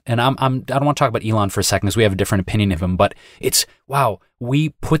Musks. And I don't want to talk about Elon for a second because we have a different opinion of him, but it's, wow, we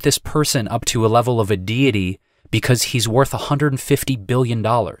put this person up to a level of a deity because he's worth $150 billion.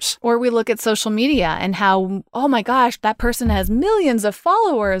 Or we look at social media and how, oh my gosh, that person has millions of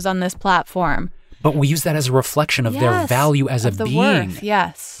followers on this platform. But we use that as a reflection of their value as a being. Worth,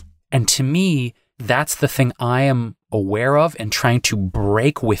 yes. And to me, that's the thing I am aware of and trying to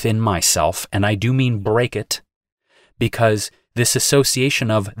break within myself. And I do mean break it, because this association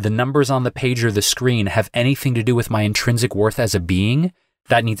of the numbers on the page or the screen have anything to do with my intrinsic worth as a being,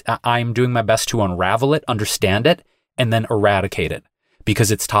 I'm doing my best to unravel it, understand it, and then eradicate it, because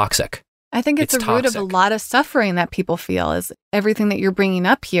it's toxic. I think it's the root of a lot of suffering that people feel, is everything that you're bringing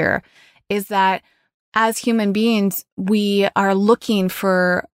up here, is that as human beings, we are looking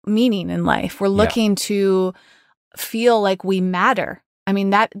for meaning in life. We're looking to feel like we matter. I mean,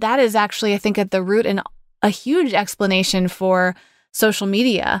 that is actually, I think, at the root and a huge explanation for social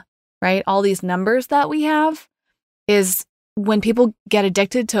media, right? All these numbers that we have is when people get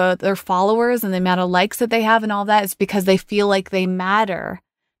addicted to their followers and the amount of likes that they have and all that, is because they feel like they matter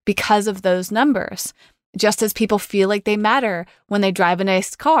because of those numbers. Just as people feel like they matter when they drive a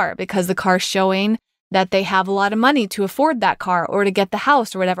nice car because the car's showing that they have a lot of money to afford that car or to get the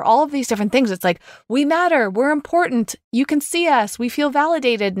house or whatever. All of these different things. It's like, we matter. We're important. You can see us. We feel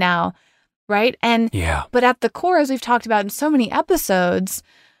validated now. Right. And but at the core, as we've talked about in so many episodes,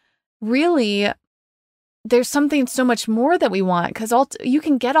 really, there's something so much more that we want, because you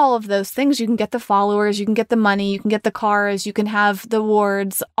can get all of those things. You can get the followers, you can get the money, you can get the cars, you can have the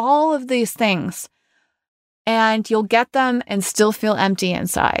awards, all of these things. And you'll get them and still feel empty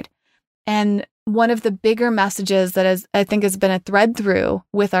inside. And one of the bigger messages that I think has been a thread through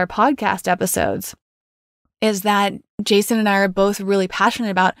with our podcast episodes is that Jason and I are both really passionate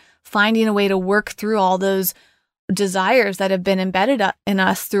about finding a way to work through all those desires that have been embedded in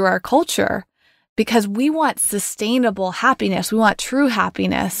us through our culture, because we want sustainable happiness. We want true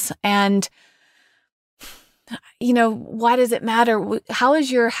happiness. And, why does it matter? How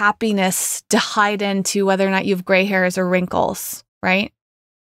is your happiness tied into whether or not you have gray hairs or wrinkles, right?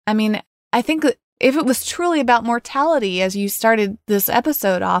 I mean, I think if it was truly about mortality, as you started this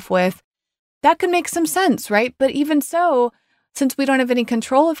episode off with, that could make some sense, right? But even so, since we don't have any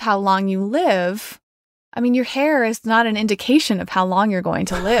control of how long you live, I mean, your hair is not an indication of how long you're going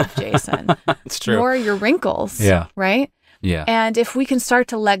to live, Jason. It's true. Nor your wrinkles, right? Yeah. And if we can start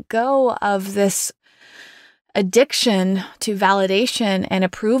to let go of this addiction to validation and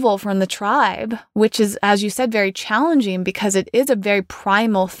approval from the tribe, which is, as you said, very challenging because it is a very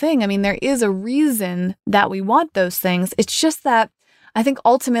primal thing. I mean, there is a reason that we want those things. It's just that I think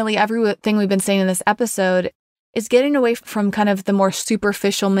ultimately everything we've been saying in this episode is getting away from kind of the more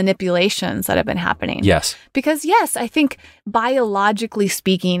superficial manipulations that have been happening. Yes. Because yes, I think biologically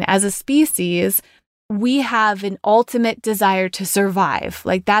speaking, as a species, we have an ultimate desire to survive.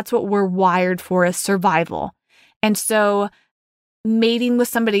 Like that's what we're wired for, is survival. And so mating with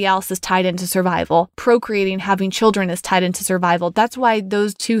somebody else is tied into survival. Procreating, having children is tied into survival. That's why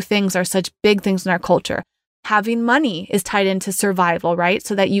those two things are such big things in our culture. Having money is tied into survival, right?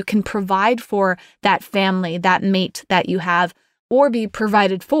 So that you can provide for that family, that mate that you have, or be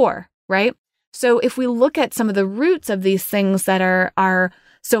provided for, right? So if we look at some of the roots of these things that are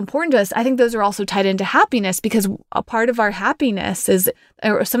so important to us, I think those are also tied into happiness, because a part of our happiness is,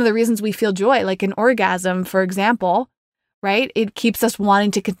 or some of the reasons we feel joy, like an orgasm, for example, right? It keeps us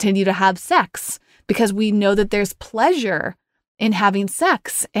wanting to continue to have sex because we know that there's pleasure in having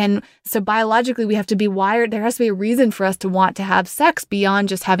sex. And so biologically, we have to be wired. There has to be a reason for us to want to have sex beyond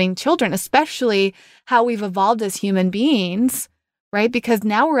just having children, especially how we've evolved as human beings, right? Because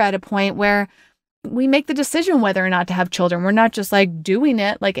now we're at a point where we make the decision whether or not to have children. We're not just like doing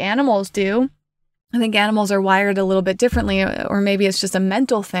it like animals do. I think animals are wired a little bit differently, or maybe it's just a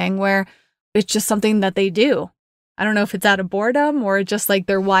mental thing where it's just something that they do. I don't know if it's out of boredom or just like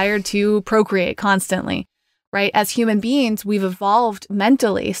they're wired to procreate constantly, right? As human beings, we've evolved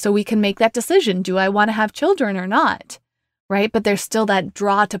mentally so we can make that decision. Do I want to have children or not? Right? But there's still that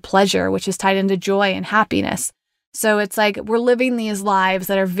draw to pleasure, which is tied into joy and happiness. So it's like we're living these lives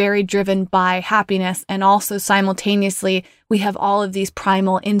that are very driven by happiness, and also simultaneously we have all of these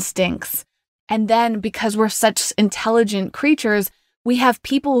primal instincts. And then because we're such intelligent creatures, we have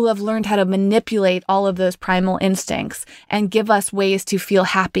people who have learned how to manipulate all of those primal instincts and give us ways to feel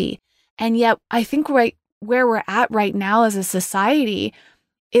happy. And yet I think where we're at right now as a society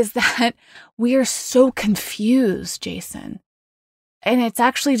is that we are so confused, Jason. And it's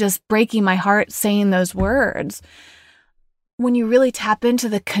actually just breaking my heart saying those words. When you really tap into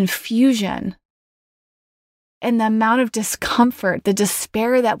the confusion and the amount of discomfort, the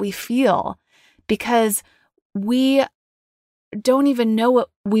despair that we feel, because we don't even know what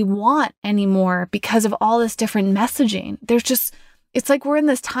we want anymore because of all this different messaging. It's like we're in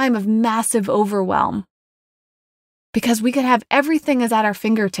this time of massive overwhelm because we can have everything is at our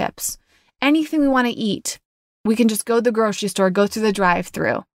fingertips. Anything we want to eat. We can just go to the grocery store, go through the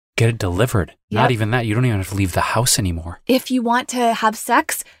drive-thru. Get it delivered. Yep. Not even that. You don't even have to leave the house anymore. If you want to have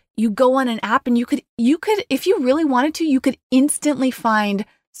sex, you go on an app and you could, if you really wanted to, you could instantly find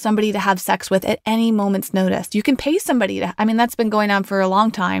somebody to have sex with at any moment's notice. You can pay somebody that's been going on for a long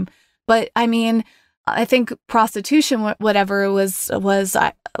time. But I mean, I think prostitution, whatever, was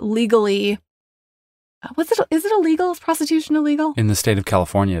legally... Is it illegal? Is prostitution illegal? In the state of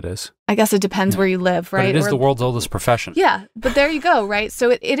California, it is. I guess it depends where you live, right? But it is the world's oldest profession. Yeah, but there you go, right?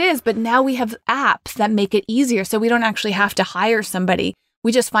 So it is, but now we have apps that make it easier. So we don't actually have to hire somebody.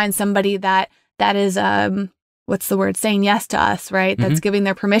 We just find somebody that is, saying yes to us, right? That's giving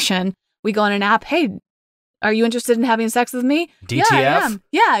their permission. We go on an app. Hey, are you interested in having sex with me? DTF? Yeah, I am.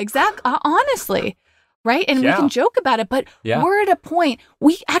 Yeah, exactly. Honestly. right? And we can joke about it, but we're at a point,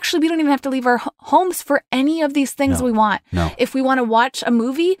 we don't even have to leave our homes for any of these things we want. No. If we want to watch a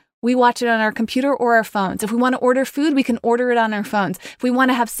movie, we watch it on our computer or our phones. If we want to order food, we can order it on our phones. If we want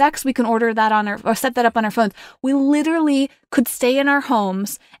to have sex, we can order that or set that up on our phones. We literally could stay in our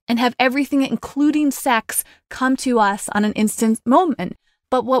homes and have everything, including sex, come to us on an instant moment.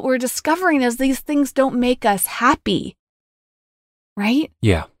 But what we're discovering is these things don't make us happy. Right?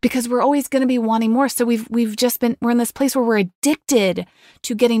 Yeah. Because we're always going to be wanting more. So we're in this place where we're addicted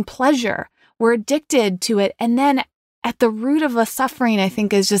to getting pleasure. We're addicted to it. And then at the root of the suffering, I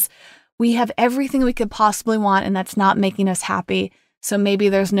think, is just we have everything we could possibly want, and that's not making us happy. So maybe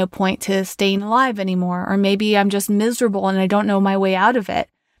there's no point to staying alive anymore. Or maybe I'm just miserable and I don't know my way out of it.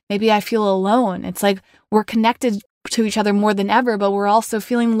 Maybe I feel alone. It's like we're connected to each other more than ever, but we're also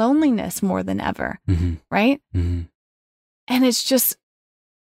feeling loneliness more than ever. Mm-hmm. Right? Mm-hmm. And it's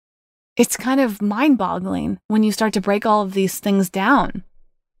kind of mind-boggling when you start to break all of these things down.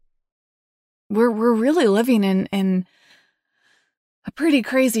 We're really living in a pretty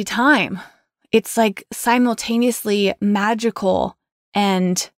crazy time. It's like simultaneously magical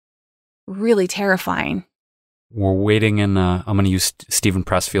and really terrifying. We're waiting in, I'm going to use Stephen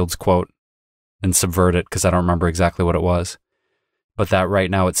Pressfield's quote and subvert it because I don't remember exactly what it was. But that right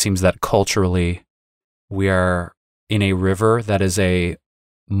now it seems that culturally we are in a river that is a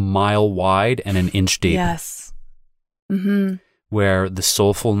mile wide and an inch deep. Yes. Mm-hmm. Where the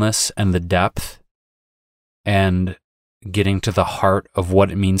soulfulness and the depth and getting to the heart of what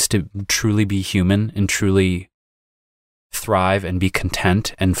it means to truly be human and truly thrive and be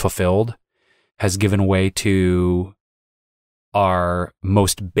content and fulfilled has given way to our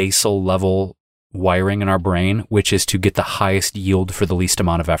most basal level wiring in our brain, which is to get the highest yield for the least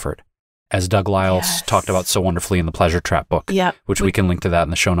amount of effort. As Doug Lisle talked about so wonderfully in the Pleasure Trap book, which we can link to that in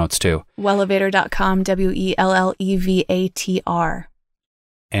the show notes too. Wellevatr.com, WELLEVATR.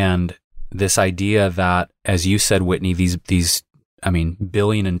 And this idea that, as you said, Whitney, these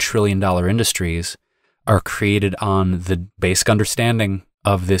billion and trillion dollar industries are created on the basic understanding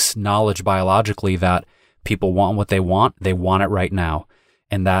of this knowledge biologically that people want what they want it right now.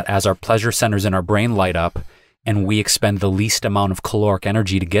 And that as our pleasure centers in our brain light up, and we expend the least amount of caloric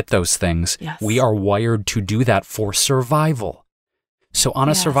energy to get those things, we are wired to do that for survival. So on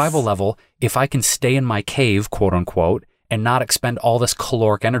a survival level, if I can stay in my cave, quote unquote, and not expend all this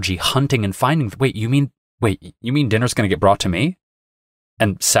caloric energy hunting and finding, you mean dinner's going to get brought to me?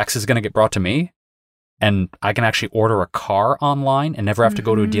 And sex is going to get brought to me? And I can actually order a car online and never have to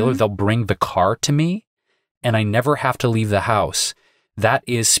go to a dealer. They'll bring the car to me and I never have to leave the house. That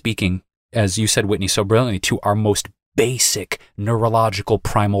is speaking, as you said, Whitney, so brilliantly, to our most basic neurological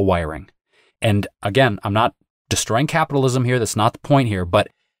primal wiring. And again, I'm not destroying capitalism here. That's not the point here. But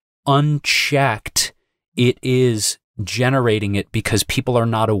unchecked, it is generating it because people are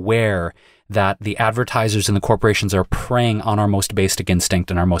not aware that the advertisers and the corporations are preying on our most basic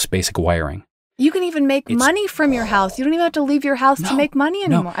instinct and our most basic wiring. You can even make money from your house. You don't even have to leave your house to make money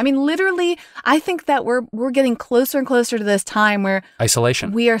anymore. No. I mean, literally, I think that we're getting closer and closer to this time where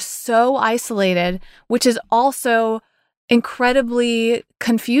isolation. We are so isolated, which is also incredibly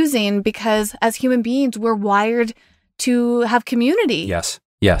confusing because as human beings, we're wired to have community.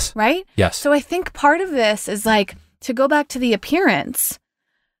 Yes. Right? Yes. So I think part of this is like, to go back to the appearance,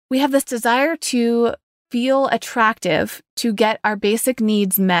 we have this desire to feel attractive, to get our basic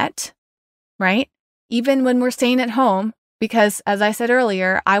needs met. Right? Even when we're staying at home, because as I said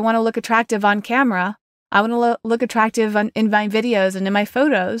earlier, I want to look attractive on camera. I want to look attractive in my videos and in my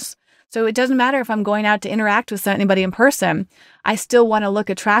photos. So it doesn't matter if I'm going out to interact with anybody in person. I still want to look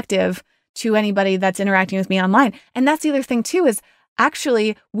attractive to anybody that's interacting with me online. And that's the other thing too, is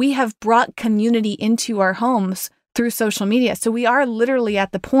actually we have brought community into our homes through social media. So we are literally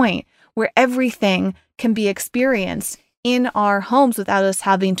at the point where everything can be experienced in our homes without us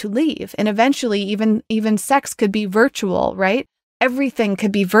having to leave. And eventually even sex could be virtual, right? Everything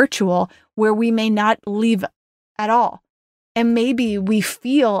could be virtual where we may not leave at all. And maybe we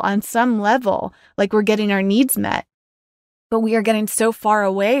feel on some level like we're getting our needs met, but we are getting so far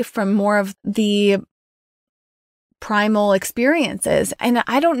away from more of the primal experiences. And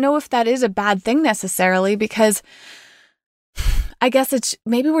I don't know if that is a bad thing necessarily, because I guess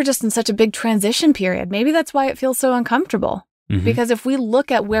maybe we're just in such a big transition period. Maybe that's why it feels so uncomfortable. Mm-hmm. Because if we look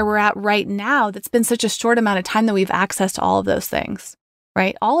at where we're at right now, that's been such a short amount of time that we've access to all of those things,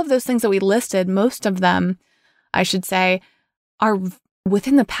 right? All of those things that we listed, most of them, I should say, are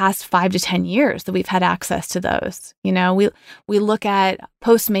within the past 5 to 10 years that we've had access to those. You know, we look at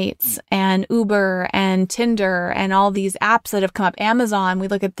Postmates and Uber and Tinder and all these apps that have come up, Amazon. We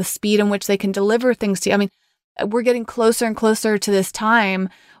look at the speed in which they can deliver things to you. I mean, we're getting closer and closer to this time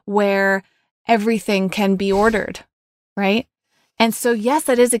where everything can be ordered, right? And so, yes,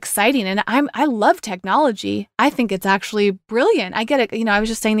 that is exciting. And I love technology. I think it's actually brilliant. I get it. You know, I was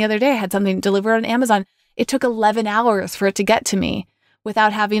just saying the other day, I had something delivered on Amazon. It took 11 hours for it to get to me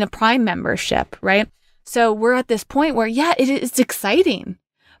without having a Prime membership, right? So we're at this point where, yeah, it's exciting,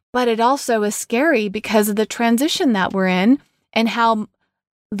 but it also is scary because of the transition that we're in and how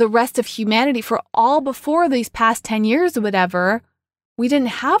the rest of humanity, for all before these past 10 years or whatever, we didn't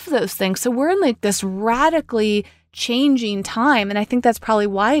have those things. So we're in like this radically changing time. And I think that's probably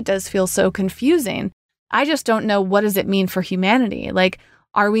why it does feel so confusing. I just don't know, what does it mean for humanity? Like,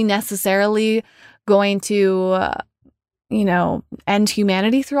 are we necessarily going to, end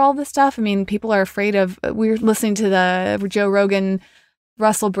humanity through all this stuff? I mean, people are afraid of, we were listening to the Joe Rogan,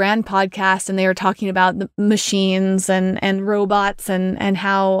 Russell Brand podcast, and they were talking about the machines and robots and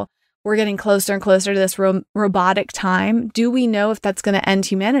how we're getting closer and closer to this robotic time. Do we know if that's going to end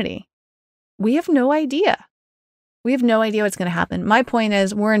humanity? We have no idea. We have no idea what's going to happen. My point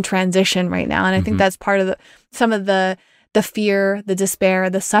is, we're in transition right now. And I think that's part of some of the fear, the despair,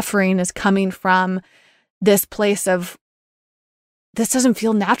 the suffering is coming from this place of, this doesn't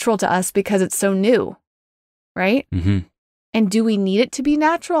feel natural to us because it's so new, right? Mm-hmm. And do we need it to be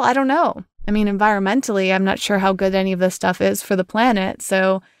natural? I don't know. I mean, environmentally, I'm not sure how good any of this stuff is for the planet.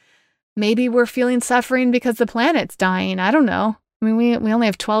 So maybe we're feeling suffering because the planet's dying. I don't know. I mean, we only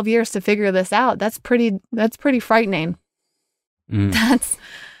have 12 years to figure this out. That's pretty frightening.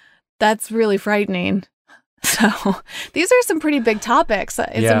 That's really frightening. So these are some pretty big topics.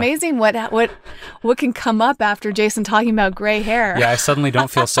 It's amazing what can come up after Jason talking about gray hair. Yeah, I suddenly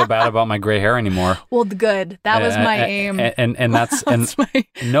don't feel so bad about my gray hair anymore. Well, good. That was my aim. And that's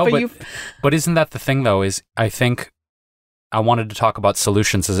but isn't that the thing though? Is I think I wanted to talk about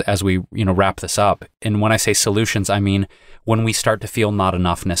solutions as we wrap this up. And when I say solutions, I mean when we start to feel not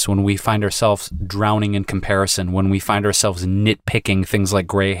enoughness, when we find ourselves drowning in comparison, when we find ourselves nitpicking things like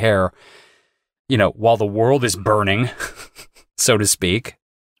gray hair. While the world is burning, so to speak.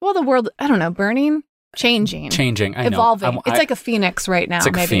 Well, the world, I don't know, burning, changing, I evolving. know. It's like a phoenix right now. It's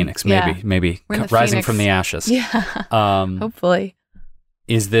like a phoenix, maybe rising from the ashes. Yeah, hopefully.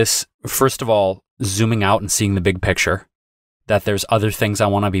 Is this, first of all, zooming out and seeing the big picture, that there's other things I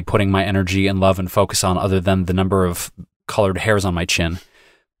want to be putting my energy and love and focus on other than the number of colored hairs on my chin.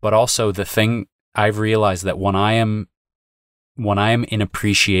 But also the thing I've realized that when I am in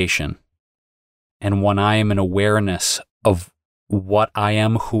appreciation, and when I am in awareness of what I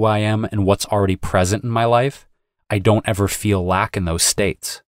am, who I am, and what's already present in my life, I don't ever feel lack in those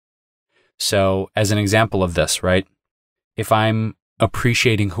states. So as an example of this, right? If I'm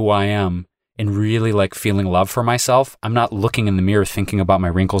appreciating who I am and really like feeling love for myself, I'm not looking in the mirror thinking about my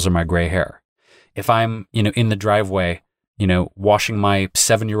wrinkles or my gray hair. If I'm, in the driveway, washing my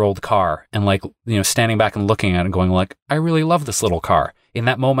 7-year-old car and standing back and looking at it and going like, I really love this little car. In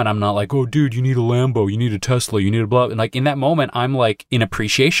that moment, I'm not like, oh, dude, you need a Lambo, you need a Tesla, you need a blah. And like in that moment, I'm like in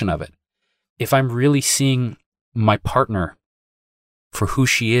appreciation of it. If I'm really seeing my partner for who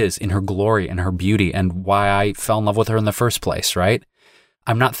she is in her glory and her beauty and why I fell in love with her in the first place, right?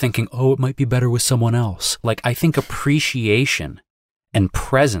 I'm not thinking, oh, it might be better with someone else. Like I think appreciation and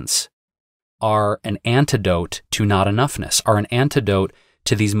presence are an antidote to not enoughness, are an antidote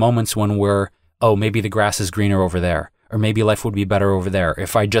to these moments when we're, oh, maybe the grass is greener over there. Or maybe life would be better over there.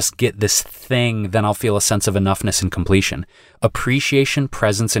 If I just get this thing, then I'll feel a sense of enoughness and completion. Appreciation,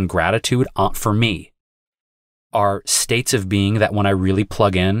 presence, and gratitude, for me, are states of being that when I really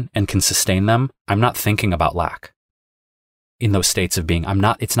plug in and can sustain them, I'm not thinking about lack. In those states of being,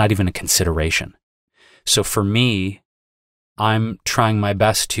 it's not even a consideration. So for me, I'm trying my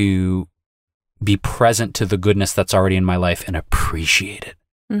best to be present to the goodness that's already in my life and appreciate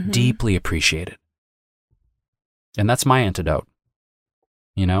it, deeply appreciate it. And that's my antidote.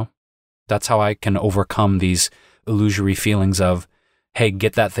 That's how I can overcome these illusory feelings of, hey,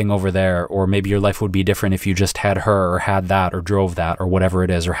 get that thing over there, or maybe your life would be different if you just had her or had that or drove that or whatever it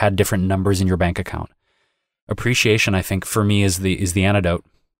is, or had different numbers in your bank account. Appreciation, I think, for me is the antidote,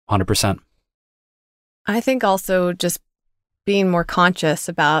 100%. I think also just being more conscious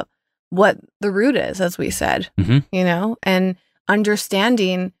about what the root is, as we said, and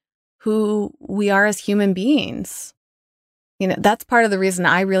understanding who we are as human beings. That's part of the reason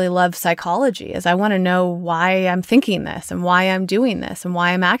I really love psychology, is I want to know why I'm thinking this and why I'm doing this and why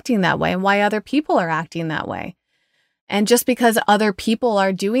I'm acting that way and why other people are acting that way. And just because other people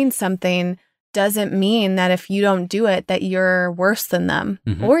are doing something doesn't mean that if you don't do it, that you're worse than them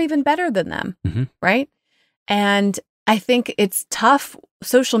or even better than them, right? And I think it's tough.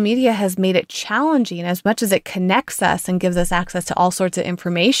 Social media has made it challenging as much as it connects us and gives us access to all sorts of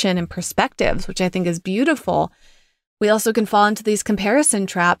information and perspectives, which I think is beautiful. We also can fall into these comparison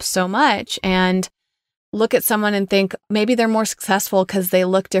traps so much and look at someone and think maybe they're more successful because they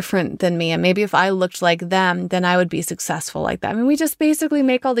look different than me. And maybe if I looked like them, then I would be successful like that. I mean, we just basically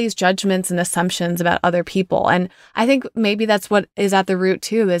make all these judgments and assumptions about other people. And I think maybe that's what is at the root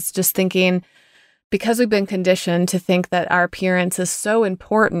too, is just thinking, because we've been conditioned to think that our appearance is so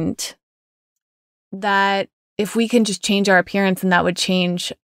important, that if we can just change our appearance, and that would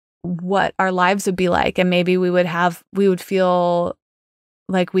change what our lives would be like. And maybe we would feel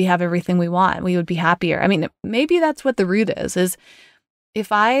like we have everything we want. We would be happier. I mean, maybe that's what the root is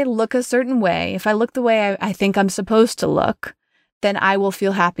if I look a certain way, if I look the way I think I'm supposed to look, then I will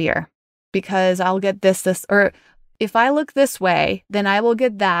feel happier because I'll get this, or if I look this way, then I will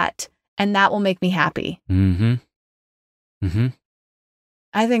get that, and that will make me happy. I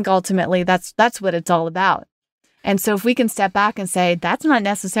think ultimately that's what it's all about. And so if we can step back and say, that's not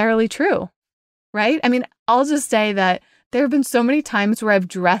necessarily true, right? I mean, I'll just say that there have been so many times where I've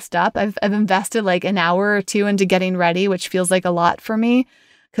dressed up. I've invested like an hour or two into getting ready, which feels like a lot for me.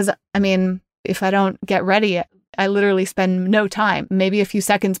 Because, I mean, if I don't get ready, I literally spend no time, maybe a few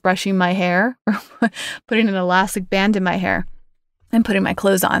seconds brushing my hair or putting an elastic band in my hair and putting my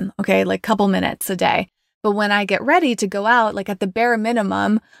clothes on. Okay, like a couple minutes a day. But when I get ready to go out, like at the bare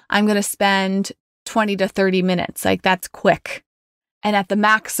minimum, I'm going to spend 20 to 30 minutes. Like that's quick. And at the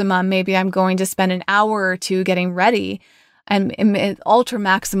maximum, maybe I'm going to spend an hour or two getting ready. And ultra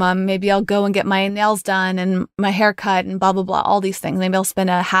maximum, maybe I'll go and get my nails done and my hair cut and blah, blah, blah, all these things. Maybe I'll spend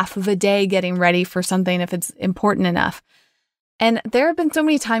a half of a day getting ready for something if it's important enough. And there have been so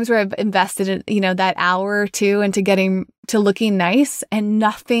many times where I've invested in, that hour or two into getting to looking nice and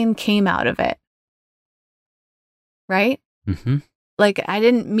nothing came out of it. Right? Like I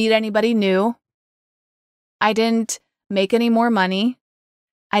didn't meet anybody new. I didn't make any more money.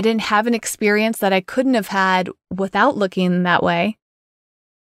 I didn't have an experience that I couldn't have had without looking that way.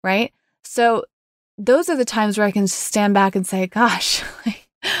 Right? So those are the times where I can stand back and say, gosh,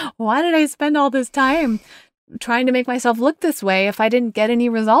 why did I spend all this time trying to make myself look this way if I didn't get any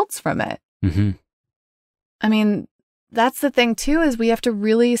results from it? I mean, that's the thing too, is we have to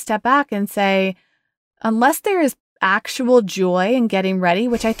really step back and say, unless there is actual joy in getting ready,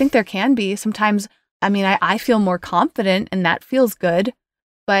 which I think there can be sometimes. I mean, I feel more confident and that feels good.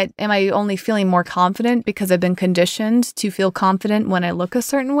 But am I only feeling more confident because I've been conditioned to feel confident when I look a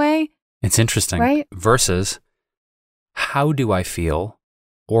certain way? It's interesting. Right? Versus, how do I feel,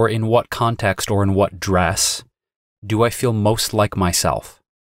 or in what context or in what dress do I feel most like myself?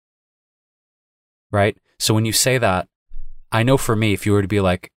 Right? So when you say that, I know for me, if you were to be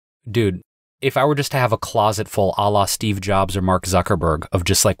like, dude, if I were just to have a closet full a la Steve Jobs or Mark Zuckerberg of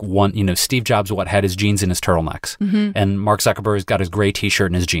just like one, Steve Jobs had his jeans and his turtlenecks, and Mark Zuckerberg's got his gray t-shirt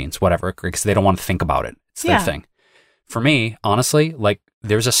and his jeans, whatever, because they don't want to think about it. It's their thing. For me, honestly, like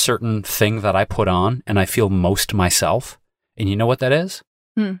there's a certain thing that I put on and I feel most myself. And you know what that is?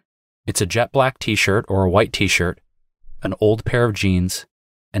 It's a jet black t-shirt or a white t-shirt, an old pair of jeans,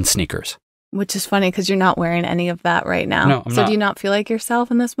 and sneakers. Which is funny because you're not wearing any of that right now. No, I'm so not. Do you not feel like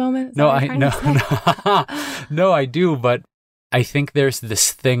yourself in this moment? No, I do. But I think there's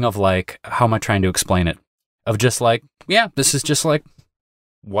this thing of like, how am I trying to explain it? Of just like, yeah, this is just like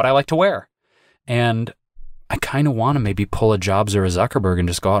what I like to wear. And I kind of want to maybe pull a Jobs or a Zuckerberg and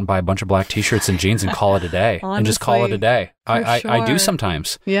just go out and buy a bunch of black t-shirts and jeans and call it a day. Honestly, and just call it a day. I do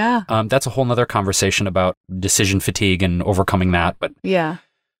sometimes. Yeah. That's a whole nother conversation about decision fatigue and overcoming that. But yeah,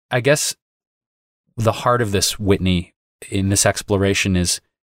 I guess the heart of this, Whitney, in this exploration is,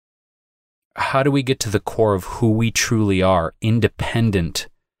 how do we get to the core of who we truly are, independent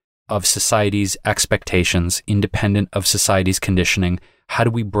of society's expectations, independent of society's conditioning? How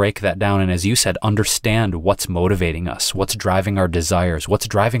do we break that down? And as you said, understand what's motivating us, what's driving our desires, what's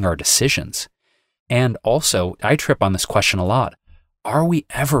driving our decisions. And also, I trip on this question a lot. Are we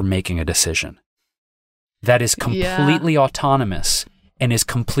ever making a decision that is completely autonomous and is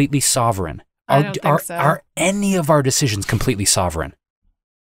completely sovereign? I don't think so. Are any of our decisions completely sovereign?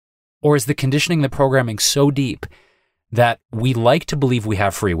 Or is the conditioning, the programming so deep that we like to believe we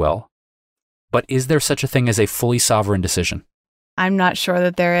have free will, but is there such a thing as a fully sovereign decision? I'm not sure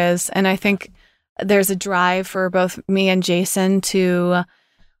that there is. And I think there's a drive for both me and Jason to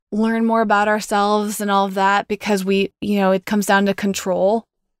learn more about ourselves and all of that because it comes down to control.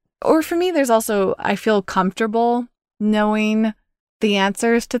 Or for me, there's also, I feel comfortable knowing the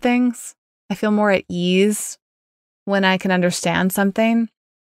answers to things. I feel more at ease when I can understand something.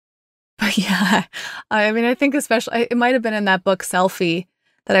 But yeah, I mean, I think especially, it might have been in that book, Selfie,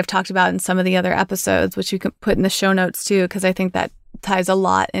 that I've talked about in some of the other episodes, which you can put in the show notes too, because I think that ties a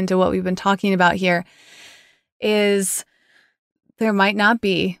lot into what we've been talking about here, is there might not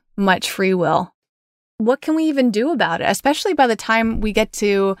be much free will. What can we even do about it? Especially by the time we get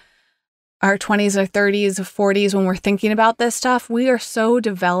to our 20s or 30s or 40s, when we're thinking about this stuff, we are so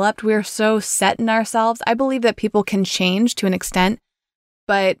developed. We are so set in ourselves. I believe that people can change to an extent,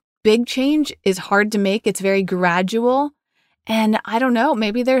 but big change is hard to make. It's very gradual. And I don't know,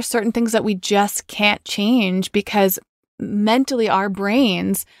 maybe there are certain things that we just can't change because mentally our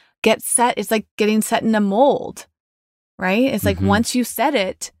brains get set. It's like getting set in a mold, right? It's like once you set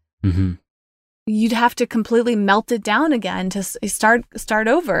it, you'd have to completely melt it down again to start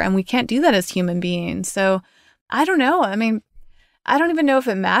over. And we can't do that as human beings. So I don't know. I mean, I don't even know if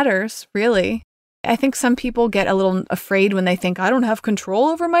it matters, really. I think some people get a little afraid when they think, I don't have control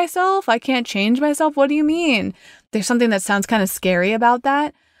over myself. I can't change myself. What do you mean? There's something that sounds kind of scary about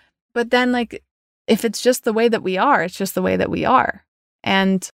that. But then, like, if it's just the way that we are, it's just the way that we are.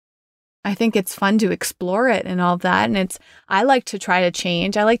 And I think it's fun to explore it and all of that. And I like to try to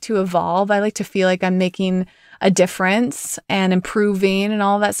change. I like to evolve. I like to feel like I'm making a difference and improving and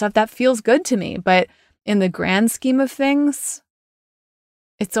all that stuff. That feels good to me. But in the grand scheme of things,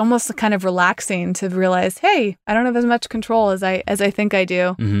 it's almost kind of relaxing to realize, hey, I don't have as much control as I think I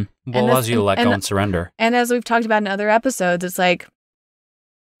do. Well, it allows you to let go and surrender. And as we've talked about in other episodes, it's like,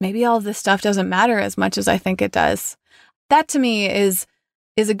 maybe all of this stuff doesn't matter as much as I think it does. That to me is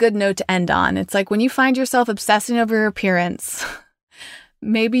a good note to end on. It's like when you find yourself obsessing over your appearance,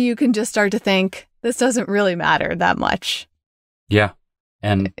 maybe you can just start to think, this doesn't really matter that much. Yeah.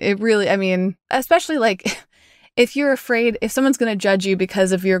 And it really, I mean, especially like if you're afraid, if someone's going to judge you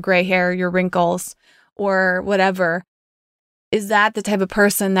because of your gray hair, your wrinkles, or whatever, is that the type of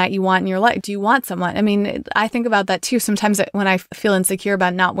person that you want in your life? Do you want someone? I mean, I think about that too. Sometimes when I feel insecure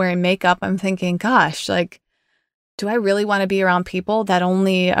about not wearing makeup, I'm thinking, gosh, like, do I really want to be around people that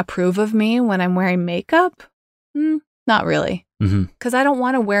only approve of me when I'm wearing makeup? Not really. Because I don't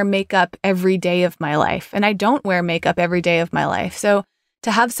want to wear makeup every day of my life. And I don't wear makeup every day of my life. So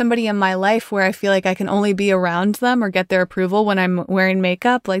to have somebody in my life where I feel like I can only be around them or get their approval when I'm wearing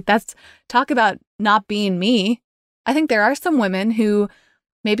makeup, like that's talk about not being me. I think there are some women who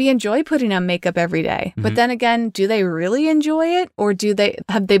maybe enjoy putting on makeup every day. But then again, do they really enjoy it? Or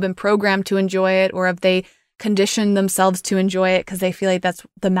have they been programmed to enjoy it? Or have they conditioned themselves to enjoy it because they feel like that's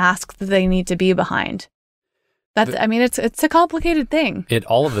the mask that they need to be behind? I mean, it's a complicated thing.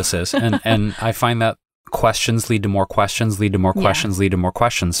 All of this is. And I find that questions lead to more questions, lead to more questions, lead to more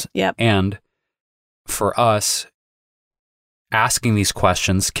questions. Yep. And for us, asking these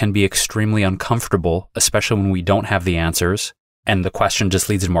questions can be extremely uncomfortable, especially when we don't have the answers and the question just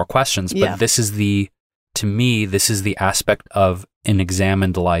leads to more questions. But to me, this is the aspect of an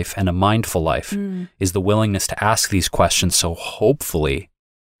examined life and a mindful life, is the willingness to ask these questions. So hopefully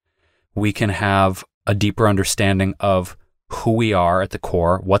we can have a deeper understanding of who we are at the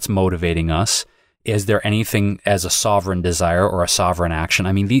core, what's motivating us. Is there anything as a sovereign desire or a sovereign action?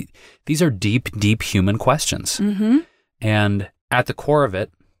 I mean, these are deep, deep human questions. And at the core of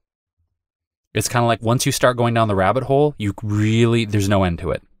it, it's kind of like once you start going down the rabbit hole, there's no end to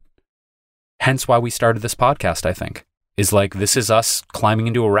it. Hence why we started this podcast, I think, is like, this is us climbing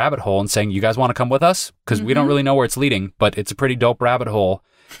into a rabbit hole and saying, you guys want to come with us? Because we don't really know where it's leading, but it's a pretty dope rabbit hole.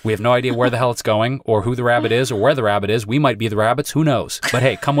 We have no idea where the hell it's going or who the rabbit is or where the rabbit is. We might be the rabbits. Who knows? But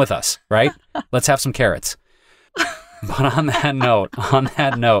hey, come with us, right? Let's have some carrots. But on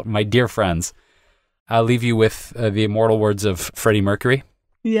that note, my dear friends, I'll leave you with the immortal words of Freddie Mercury.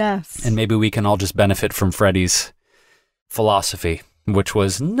 Yes. And maybe we can all just benefit from Freddie's philosophy, which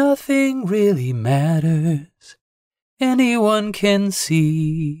was, nothing really matters. Anyone can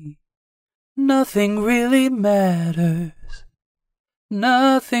see. Nothing really matters.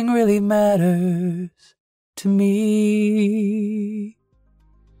 Nothing really matters to me.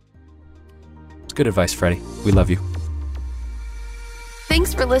 It's good advice, Freddie. We love you.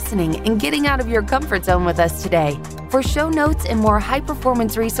 Thanks for listening and getting out of your comfort zone with us today. For show notes and more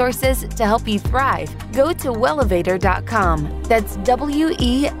high-performance resources to help you thrive, go to wellevator.com. That's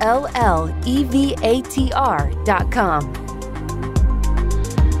WELLEVATR.com.